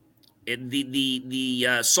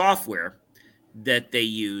software that they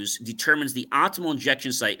use determines the optimal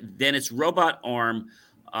injection site. Then its robot arm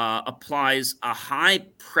applies a high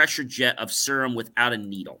pressure jet of serum without a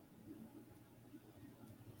needle.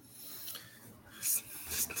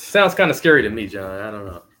 Sounds kind of scary to me, John. I don't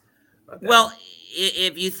know. Well,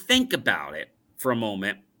 if you think about it for a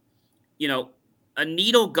moment, a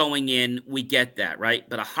needle going in, we get that, right?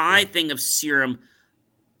 But a high thing of serum,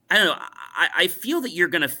 I don't know. I feel that you're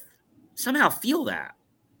going to somehow feel that.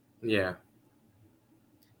 Yeah.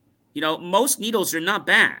 Most needles are not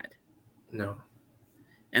bad. No.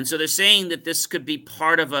 And so they're saying that this could be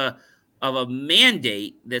part of a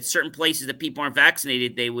mandate that certain places that people aren't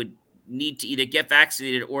vaccinated, they would need to either get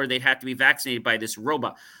vaccinated or they'd have to be vaccinated by this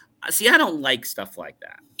robot. See, I don't like stuff like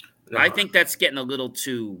that. No. I think that's getting a little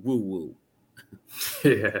too woo-woo.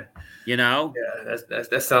 Yeah. Yeah,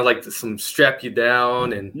 that sounds like some strap you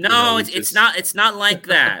down and. No, it's not like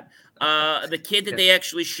that. The kid that they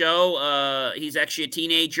actually show, he's actually a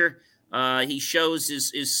teenager. He shows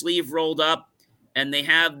his sleeve rolled up, and they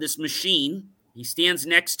have this machine. He stands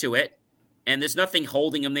next to it, and there's nothing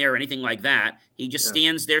holding him there or anything like that. He just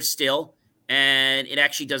stands there still, and it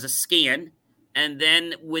actually does a scan. And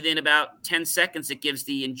then within about 10 seconds, it gives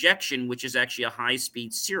the injection, which is actually a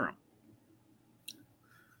high-speed serum.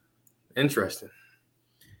 Interesting.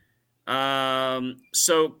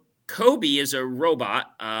 So Kobe is a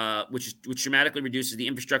robot, which dramatically reduces the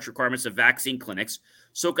infrastructure requirements of vaccine clinics.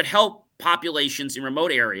 So it could help populations in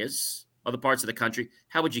remote areas, other parts of the country.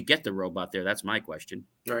 How would you get the robot there? That's my question.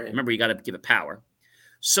 Right. Remember, you got to give it power.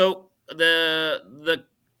 So the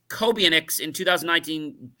Kobionics in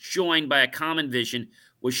 2019, joined by a common vision,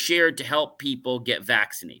 was shared to help people get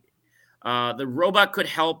vaccinated. The robot could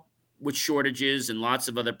help with shortages and lots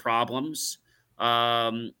of other problems.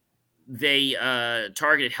 They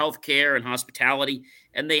targeted healthcare and hospitality,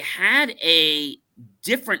 and they had a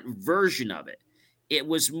different version of it. It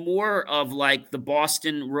was more of like the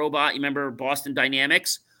Boston robot. You remember Boston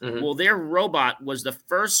Dynamics? Mm-hmm. Well, their robot was the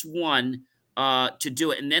first one to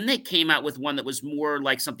do it. And then they came out with one that was more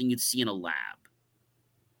like something you'd see in a lab.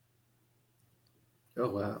 Oh,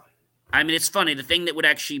 wow. I mean, it's funny. The thing that would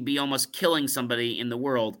actually be almost killing somebody in the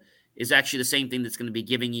world is actually the same thing that's going to be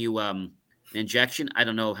giving you an injection. I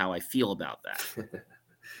don't know how I feel about that.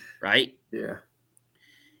 Right? Yeah.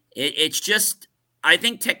 It's just, I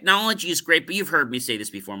think technology is great, but you've heard me say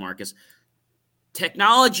this before, Marcus.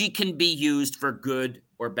 Technology can be used for good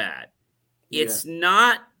or bad. It's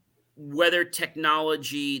not whether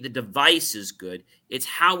technology, the device is good. It's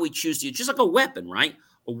how we choose to use it. Just like a weapon, right?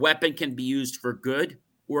 A weapon can be used for good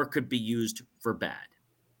or it could be used for bad.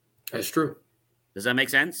 That's true. Does that make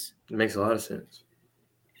sense? It makes a lot of sense.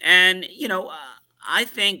 And, I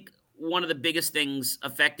think one of the biggest things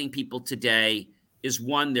affecting people today is,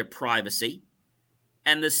 one, their privacy.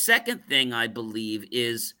 And the second thing I believe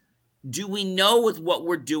is, do we know with what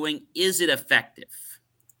we're doing, is it effective?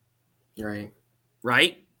 Right.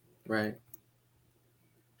 Right? Right.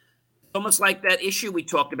 Almost like that issue we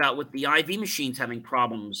talked about with the IV machines having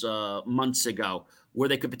problems months ago, where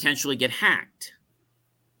they could potentially get hacked.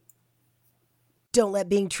 Don't let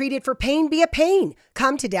being treated for pain be a pain.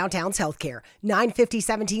 Come to Downtown's Healthcare, 950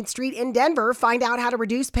 17th Street in Denver. Find out how to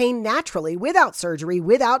reduce pain naturally, without surgery,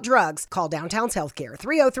 without drugs. Call Downtown's Healthcare,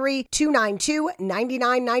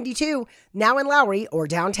 303-292-9992, now in Lowry or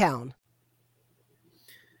downtown.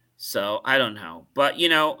 So, I don't know. But,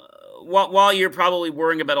 while you're probably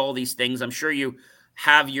worrying about all these things, I'm sure you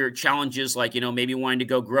have your challenges, like, maybe wanting to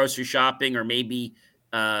go grocery shopping, or maybe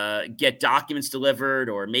get documents delivered,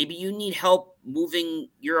 or maybe you need help moving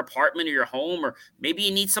your apartment or your home, or maybe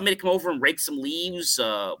you need somebody to come over and rake some leaves,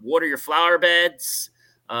 water your flower beds,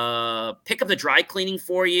 pick up the dry cleaning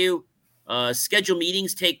for you, schedule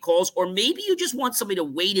meetings, take calls, or maybe you just want somebody to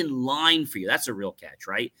wait in line for you. That's a real catch,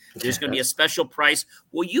 right? There's going to be a special price.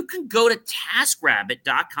 Well, you can go to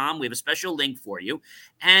TaskRabbit.com. We have a special link for you,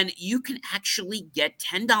 and you can actually get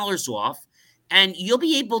 $10 off, and you'll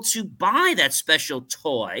be able to buy that special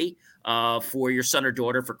toy for your son or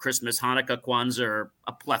daughter for Christmas, Hanukkah, Kwanzaa, or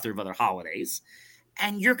a plethora of other holidays.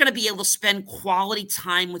 And you're going to be able to spend quality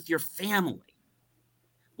time with your family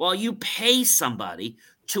while you pay somebody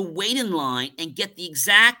to wait in line and get the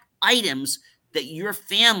exact items that your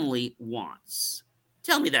family wants.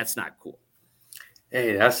 Tell me that's not cool.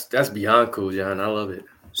 Hey, that's beyond cool, John. I love it.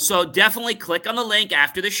 So definitely click on the link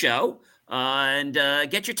after the show and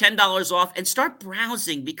get your $10 off and start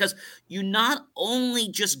browsing, because you not only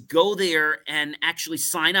just go there and actually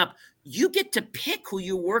sign up, you get to pick who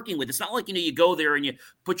you're working with. It's not like, you go there and you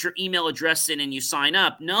put your email address in and you sign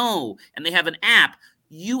up. No, and they have an app.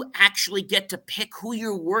 You actually get to pick who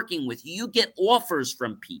you're working with. You get offers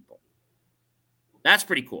from people. That's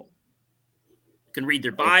pretty cool. You can read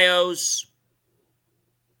their bios.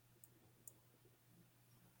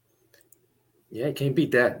 Yeah, you can't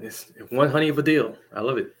beat that. It's one honey of a deal. I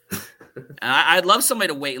love it. I'd love somebody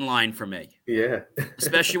to wait in line for me. Yeah.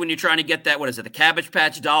 Especially when you're trying to get that, what is it, the Cabbage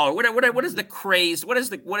Patch doll? What is the craze? What is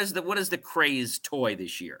the craze toy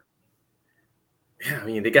this year? Yeah, I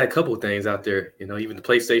mean, they got a couple of things out there, even the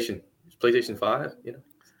PlayStation 5,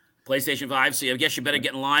 PlayStation 5, so I guess you better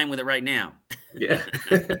get in line with it right now. Yeah.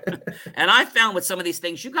 And I found with some of these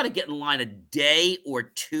things, you got to get in line a day or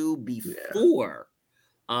two before.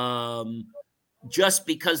 Yeah. Just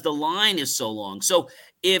because the line is so long. So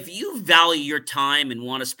if you value your time and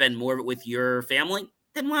want to spend more of it with your family,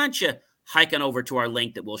 then why don't you hike on over to our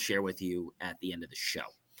link that we'll share with you at the end of the show.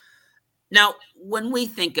 Now, when we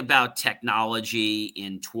think about technology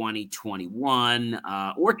in 2021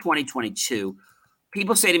 or 2022,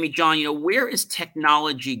 people say to me, John, where is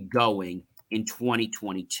technology going in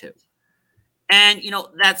 2022? And,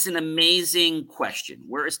 that's an amazing question.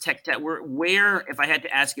 Where is where, if I had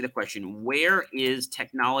to ask you the question, where is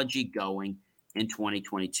technology going in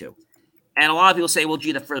 2022? And a lot of people say, well,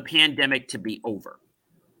 gee, for the pandemic to be over.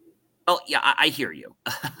 Oh, yeah, I hear you.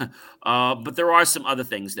 But there are some other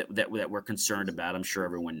things that we're concerned about. I'm sure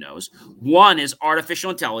everyone knows. One is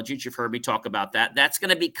artificial intelligence. You've heard me talk about that. That's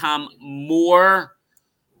going to become more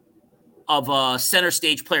of a center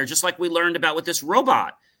stage player, just like we learned about with this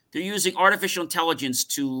robot. They're using artificial intelligence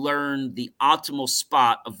to learn the optimal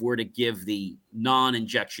spot of where to give the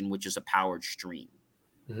non-injection, which is a powered stream.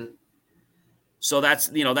 Mm-hmm. So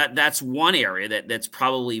that's, that's one area that's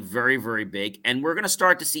probably very, very big. And we're going to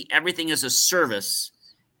start to see everything as a service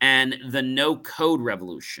and the no-code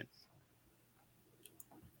revolution.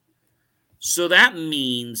 So that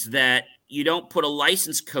means that you don't put a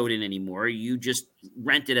license code in anymore. You just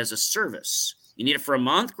rent it as a service. You need it for a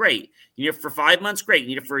month? Great. You need it for 5 months? Great. You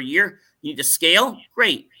need it for a year? You need to scale?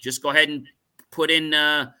 Great. Just go ahead and put in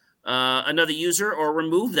another user or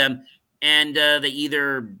remove them, and they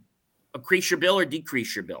either increase your bill or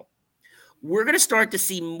decrease your bill. We're going to start to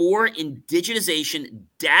see more in digitization,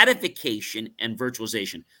 datification, and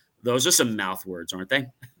virtualization. Those are some mouth words, aren't they?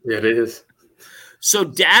 Yeah, it is. So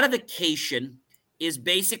datification is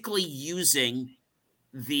basically using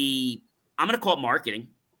I'm going to call it marketing,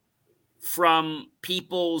 from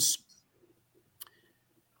people's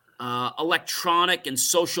electronic and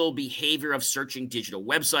social behavior of searching digital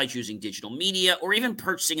websites, using digital media, or even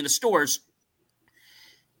purchasing in the stores,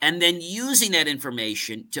 and then using that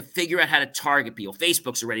information to figure out how to target people.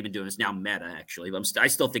 Facebook's already been doing this, now Meta, actually, but I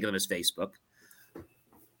still think of them as Facebook.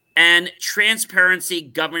 And transparency,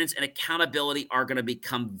 governance, and accountability are going to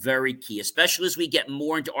become very key, especially as we get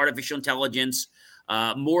more into artificial intelligence,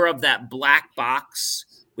 more of that black box.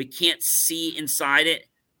 We can't see inside it,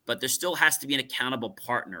 but there still has to be an accountable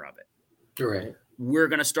partner of it. Right. We're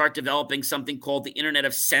going to start developing something called the Internet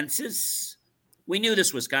of Senses. We knew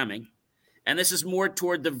this was coming, and this is more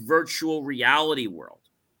toward the virtual reality world.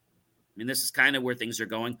 I mean, this is kind of where things are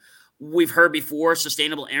going. We've heard before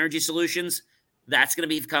sustainable energy solutions. That's going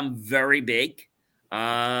to become very big.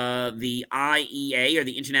 The IEA, or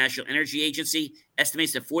the International Energy Agency,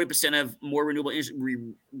 estimates that 40% of more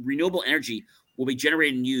renewable energy will be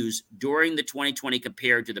generated and used during the 2020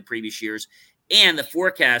 compared to the previous years, and the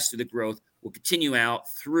forecast for the growth will continue out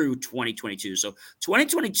through 2022. So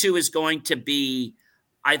 2022 is going to be,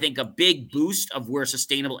 I think, a big boost of where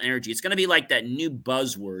sustainable energy. It's going to be like that new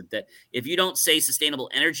buzzword that if you don't say sustainable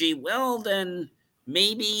energy, well, then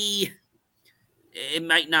maybe it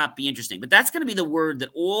might not be interesting. But that's going to be the word that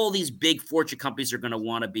all these big Fortune companies are going to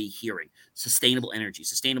want to be hearing. Sustainable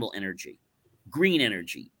energy, green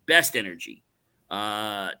energy, best energy,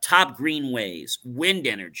 top green ways, wind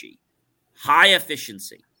energy, high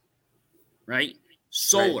efficiency, right?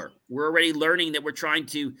 Solar. Right. We're already learning that we're trying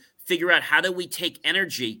to figure out how do we take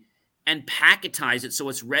energy and packetize it so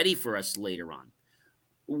it's ready for us later on.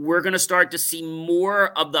 We're going to start to see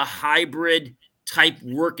more of the hybrid type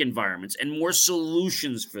work environments and more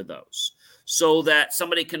solutions for those so that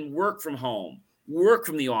somebody can work from home, work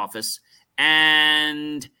from the office,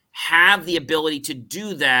 and have the ability to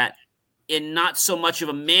do that in not so much of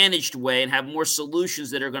a managed way and have more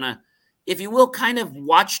solutions that are going to, if you will, kind of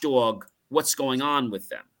watchdog what's going on with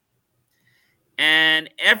them. And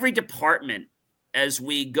every department, as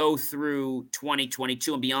we go through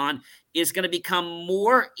 2022 and beyond, is going to become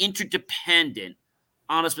more interdependent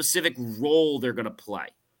on a specific role they're going to play.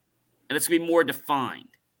 And it's going to be more defined.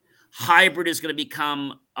 Hybrid is going to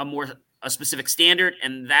become a specific standard,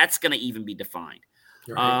 and that's going to even be defined.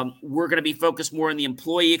 Right. We're going to be focused more on the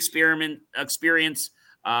employee experience.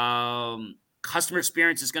 Customer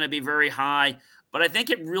experience is going to be very high. But I think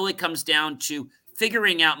it really comes down to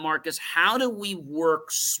figuring out, Marcus, how do we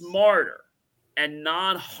work smarter and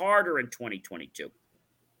not harder in 2022?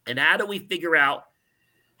 And how do we figure out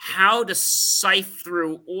how to sift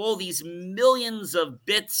through all these millions of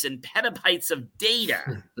bits and petabytes of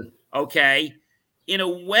data, okay, in a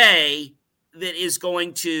way that is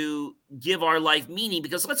going to give our life meaning?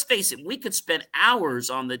 Because let's face it, we could spend hours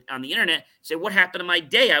on the internet, say, what happened to my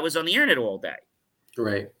day? I was on the internet all day.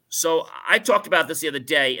 Right. So I talked about this the other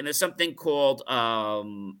day, and there's something called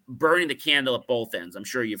burning the candle at both ends. I'm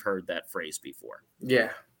sure you've heard that phrase before. Yeah.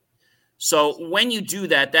 So when you do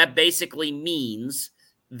that, that basically means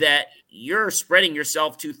that you're spreading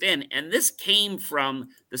yourself too thin. And this came from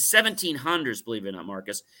the 1700s, believe it or not,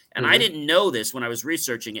 Marcus. And I didn't know this when I was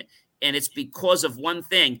researching it. And it's because of one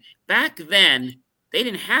thing. Back then, they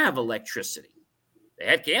didn't have electricity. They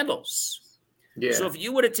had candles. Yeah. So if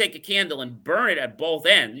you were to take a candle and burn it at both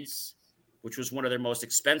ends, which was one of their most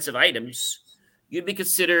expensive items, you'd be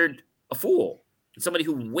considered a fool and somebody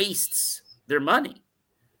who wastes their money.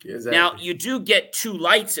 Exactly. Now, you do get two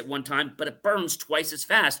lights at one time, but it burns twice as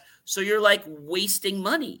fast. So you're like wasting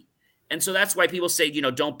money. And so that's why people say,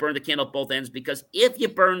 don't burn the candle at both ends, because if you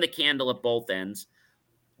burn the candle at both ends,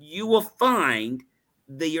 you will find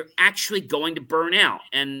that you're actually going to burn out.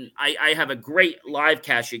 And I have a great live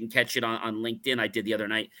cast. You can catch it on LinkedIn. I did the other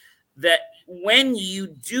night. That when you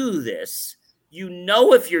do this,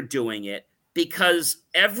 if you're doing it, because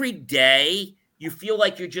every day you feel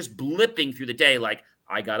like you're just blipping through the day. Like,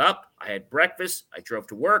 I got up, I had breakfast, I drove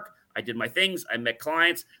to work, I did my things, I met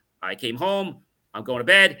clients, I came home, I'm going to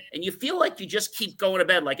bed. And you feel like you just keep going to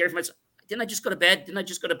bed. Like everyone's, didn't I just go to bed? Didn't I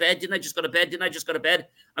just go to bed? Didn't I just go to bed? Didn't I just go to bed?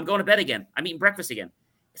 I'm going to bed again. I'm eating breakfast again.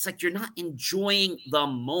 It's like you're not enjoying the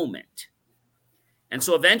moment. And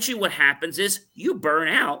so eventually what happens is you burn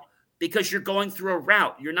out because you're going through a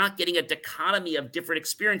route. You're not getting a dichotomy of different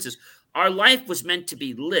experiences. Our life was meant to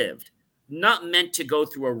be lived, not meant to go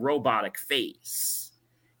through a robotic phase.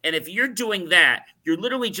 And if you're doing that, you're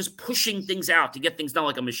literally just pushing things out to get things done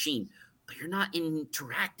like a machine, but you're not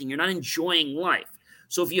interacting. You're not enjoying life.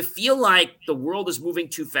 So if you feel like the world is moving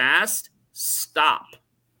too fast, stop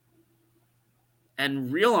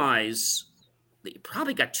and realize that you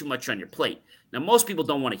probably got too much on your plate. Now, most people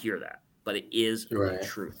don't want to hear that, but it is the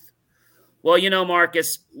truth. Well,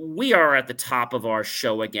 Marcus, we are at the top of our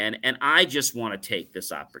show again, and I just want to take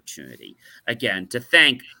this opportunity again to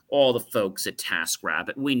thank all the folks at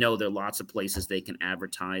TaskRabbit. We know there are lots of places they can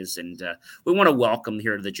advertise, and we want to welcome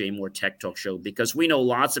here to the Jay Moore Tech Talk Show, because we know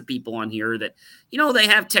lots of people on here that, they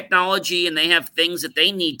have technology and they have things that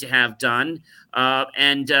they need to have done.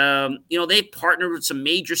 They partnered with some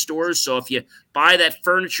major stores. So if you buy that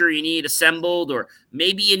furniture you need assembled, or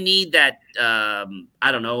maybe you need that,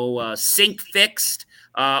 sink fixed,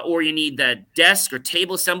 or you need that desk or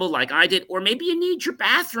table assembled like I did, or maybe you need your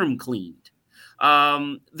bathroom cleaned.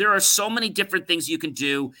 There are so many different things you can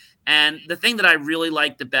do. And the thing that I really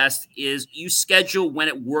like the best is you schedule when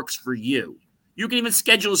it works for you. You can even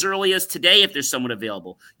schedule as early as today if there's someone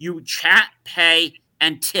available. You chat, pay,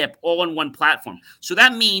 and tip all in one platform. So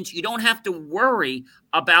that means you don't have to worry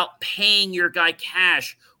about paying your guy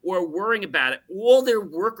cash or worrying about it. All their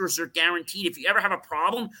workers are guaranteed. If you ever have a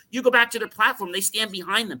problem, you go back to their platform. They stand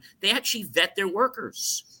behind them. They actually vet their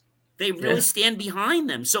workers. They really stand behind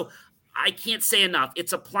them. So I can't say enough.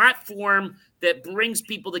 It's a platform that brings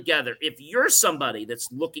people together. If you're somebody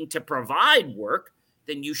that's looking to provide work,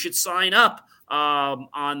 then you should sign up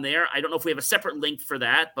on there. I don't know if we have a separate link for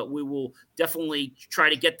that, but we will definitely try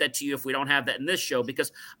to get that to you if we don't have that in this show,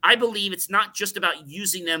 because I believe it's not just about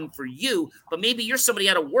using them for you, but maybe you're somebody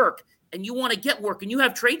out of work and you want to get work and you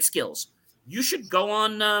have trade skills. You should go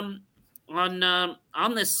on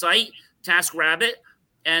this site, TaskRabbit,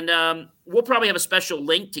 and we'll probably have a special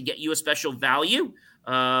link to get you a special value.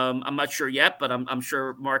 I'm not sure yet, but I'm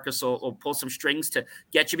sure Marcus will pull some strings to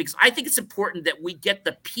get you, because I think it's important that we get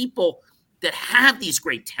the people that have these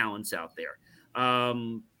great talents out there,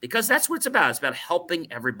 because that's what it's about. It's about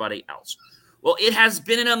helping everybody else. Well, it has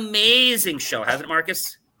been an amazing show, hasn't it,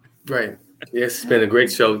 Marcus? Right. Yes, it's been a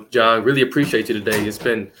great show, John. Really appreciate you today. It's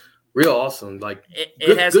been real awesome. Like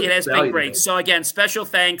it has been great. Today. So again, special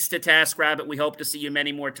thanks to TaskRabbit. We hope to see you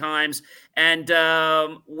many more times, and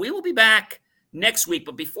we will be back next week.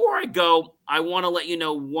 But before I go, I want to let you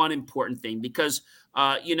know one important thing, because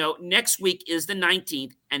next week is the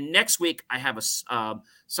 19th, and next week I have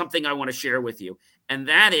something I want to share with you, and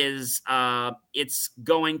that is it's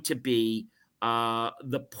going to be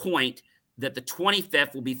the point that the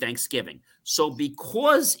 25th will be Thanksgiving. So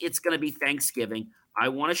because it's going to be Thanksgiving, I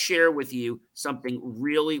want to share with you something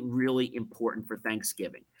really, really important for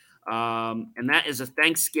Thanksgiving, and that is a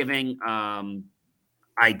Thanksgiving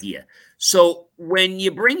idea. So when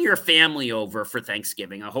you bring your family over for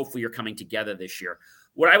Thanksgiving, hopefully you're coming together this year,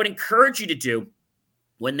 what I would encourage you to do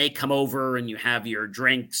when they come over and you have your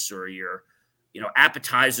drinks or your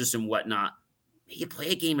appetizers and whatnot, you play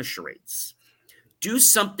a game of charades. Do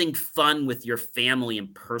something fun with your family in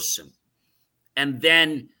person, and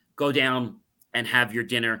then go down and have your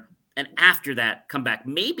dinner. And after that, come back.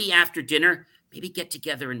 Maybe after dinner, maybe get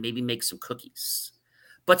together and maybe make some cookies.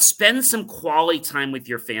 But spend some quality time with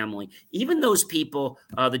your family. Even those people,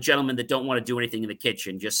 the gentlemen that don't want to do anything in the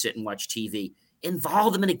kitchen, just sit and watch TV,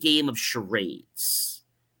 involve them in a game of charades.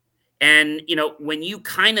 And, when you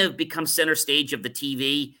kind of become center stage of the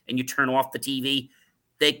TV and you turn off the TV,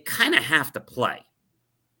 they kind of have to play.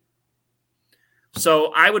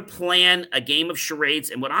 So I would plan a game of charades.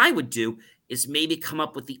 And what I would do is maybe come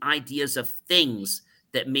up with the ideas of things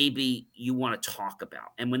that maybe you want to talk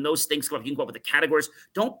about. And when those things come up, you can go up with the categories.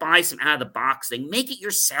 Don't buy some out of the box thing. Make it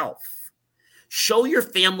yourself. Show your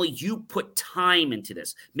family you put time into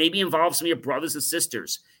this. Maybe involve some of your brothers and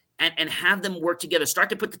sisters and have them work together. Start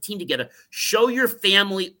to put the team together. Show your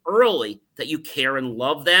family early that you care and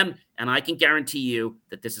love them. And I can guarantee you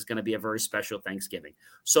that this is going to be a very special Thanksgiving.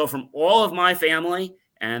 So from all of my family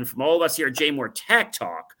and from all of us here at Jay Moore Tech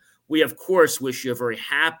Talk, we, of course, wish you a very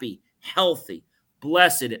happy, healthy,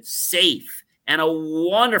 blessed, safe, and a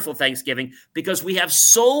wonderful Thanksgiving, because we have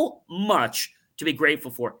so much to be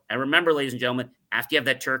grateful for. And remember, ladies and gentlemen, after you have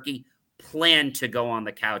that turkey, plan to go on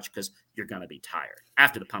the couch, because you're going to be tired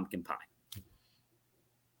after the pumpkin pie.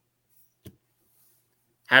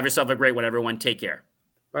 Have yourself a great one, everyone. Take care.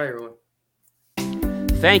 Bye, everyone.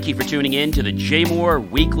 Thank you for tuning in to the Jay Moore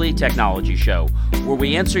Weekly Technology Show, where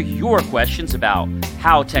we answer your questions about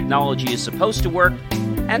how technology is supposed to work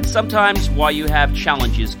and sometimes why you have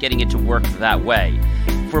challenges getting it to work that way.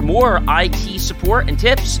 For more IT support and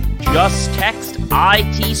tips, just text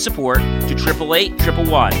IT support to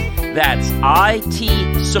 888-111. That's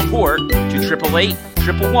IT support to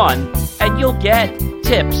 888-111, and you'll get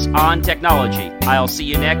tips on technology. I'll see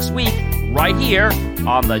you next week right here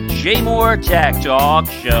on the Jay Moore Tech Talk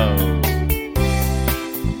Show.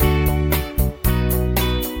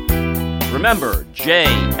 Remember,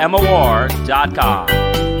 JMOR.com.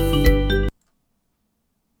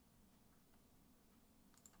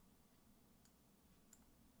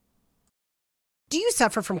 Do you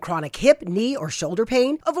suffer from chronic hip, knee, or shoulder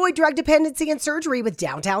pain? Avoid drug dependency and surgery with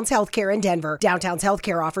Downtown's Healthcare in Denver. Downtown's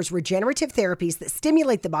Healthcare offers regenerative therapies that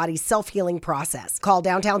stimulate the body's self-healing process. Call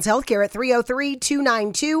Downtown's Healthcare at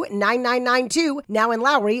 303-292-9992, now in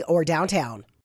Lowry or downtown.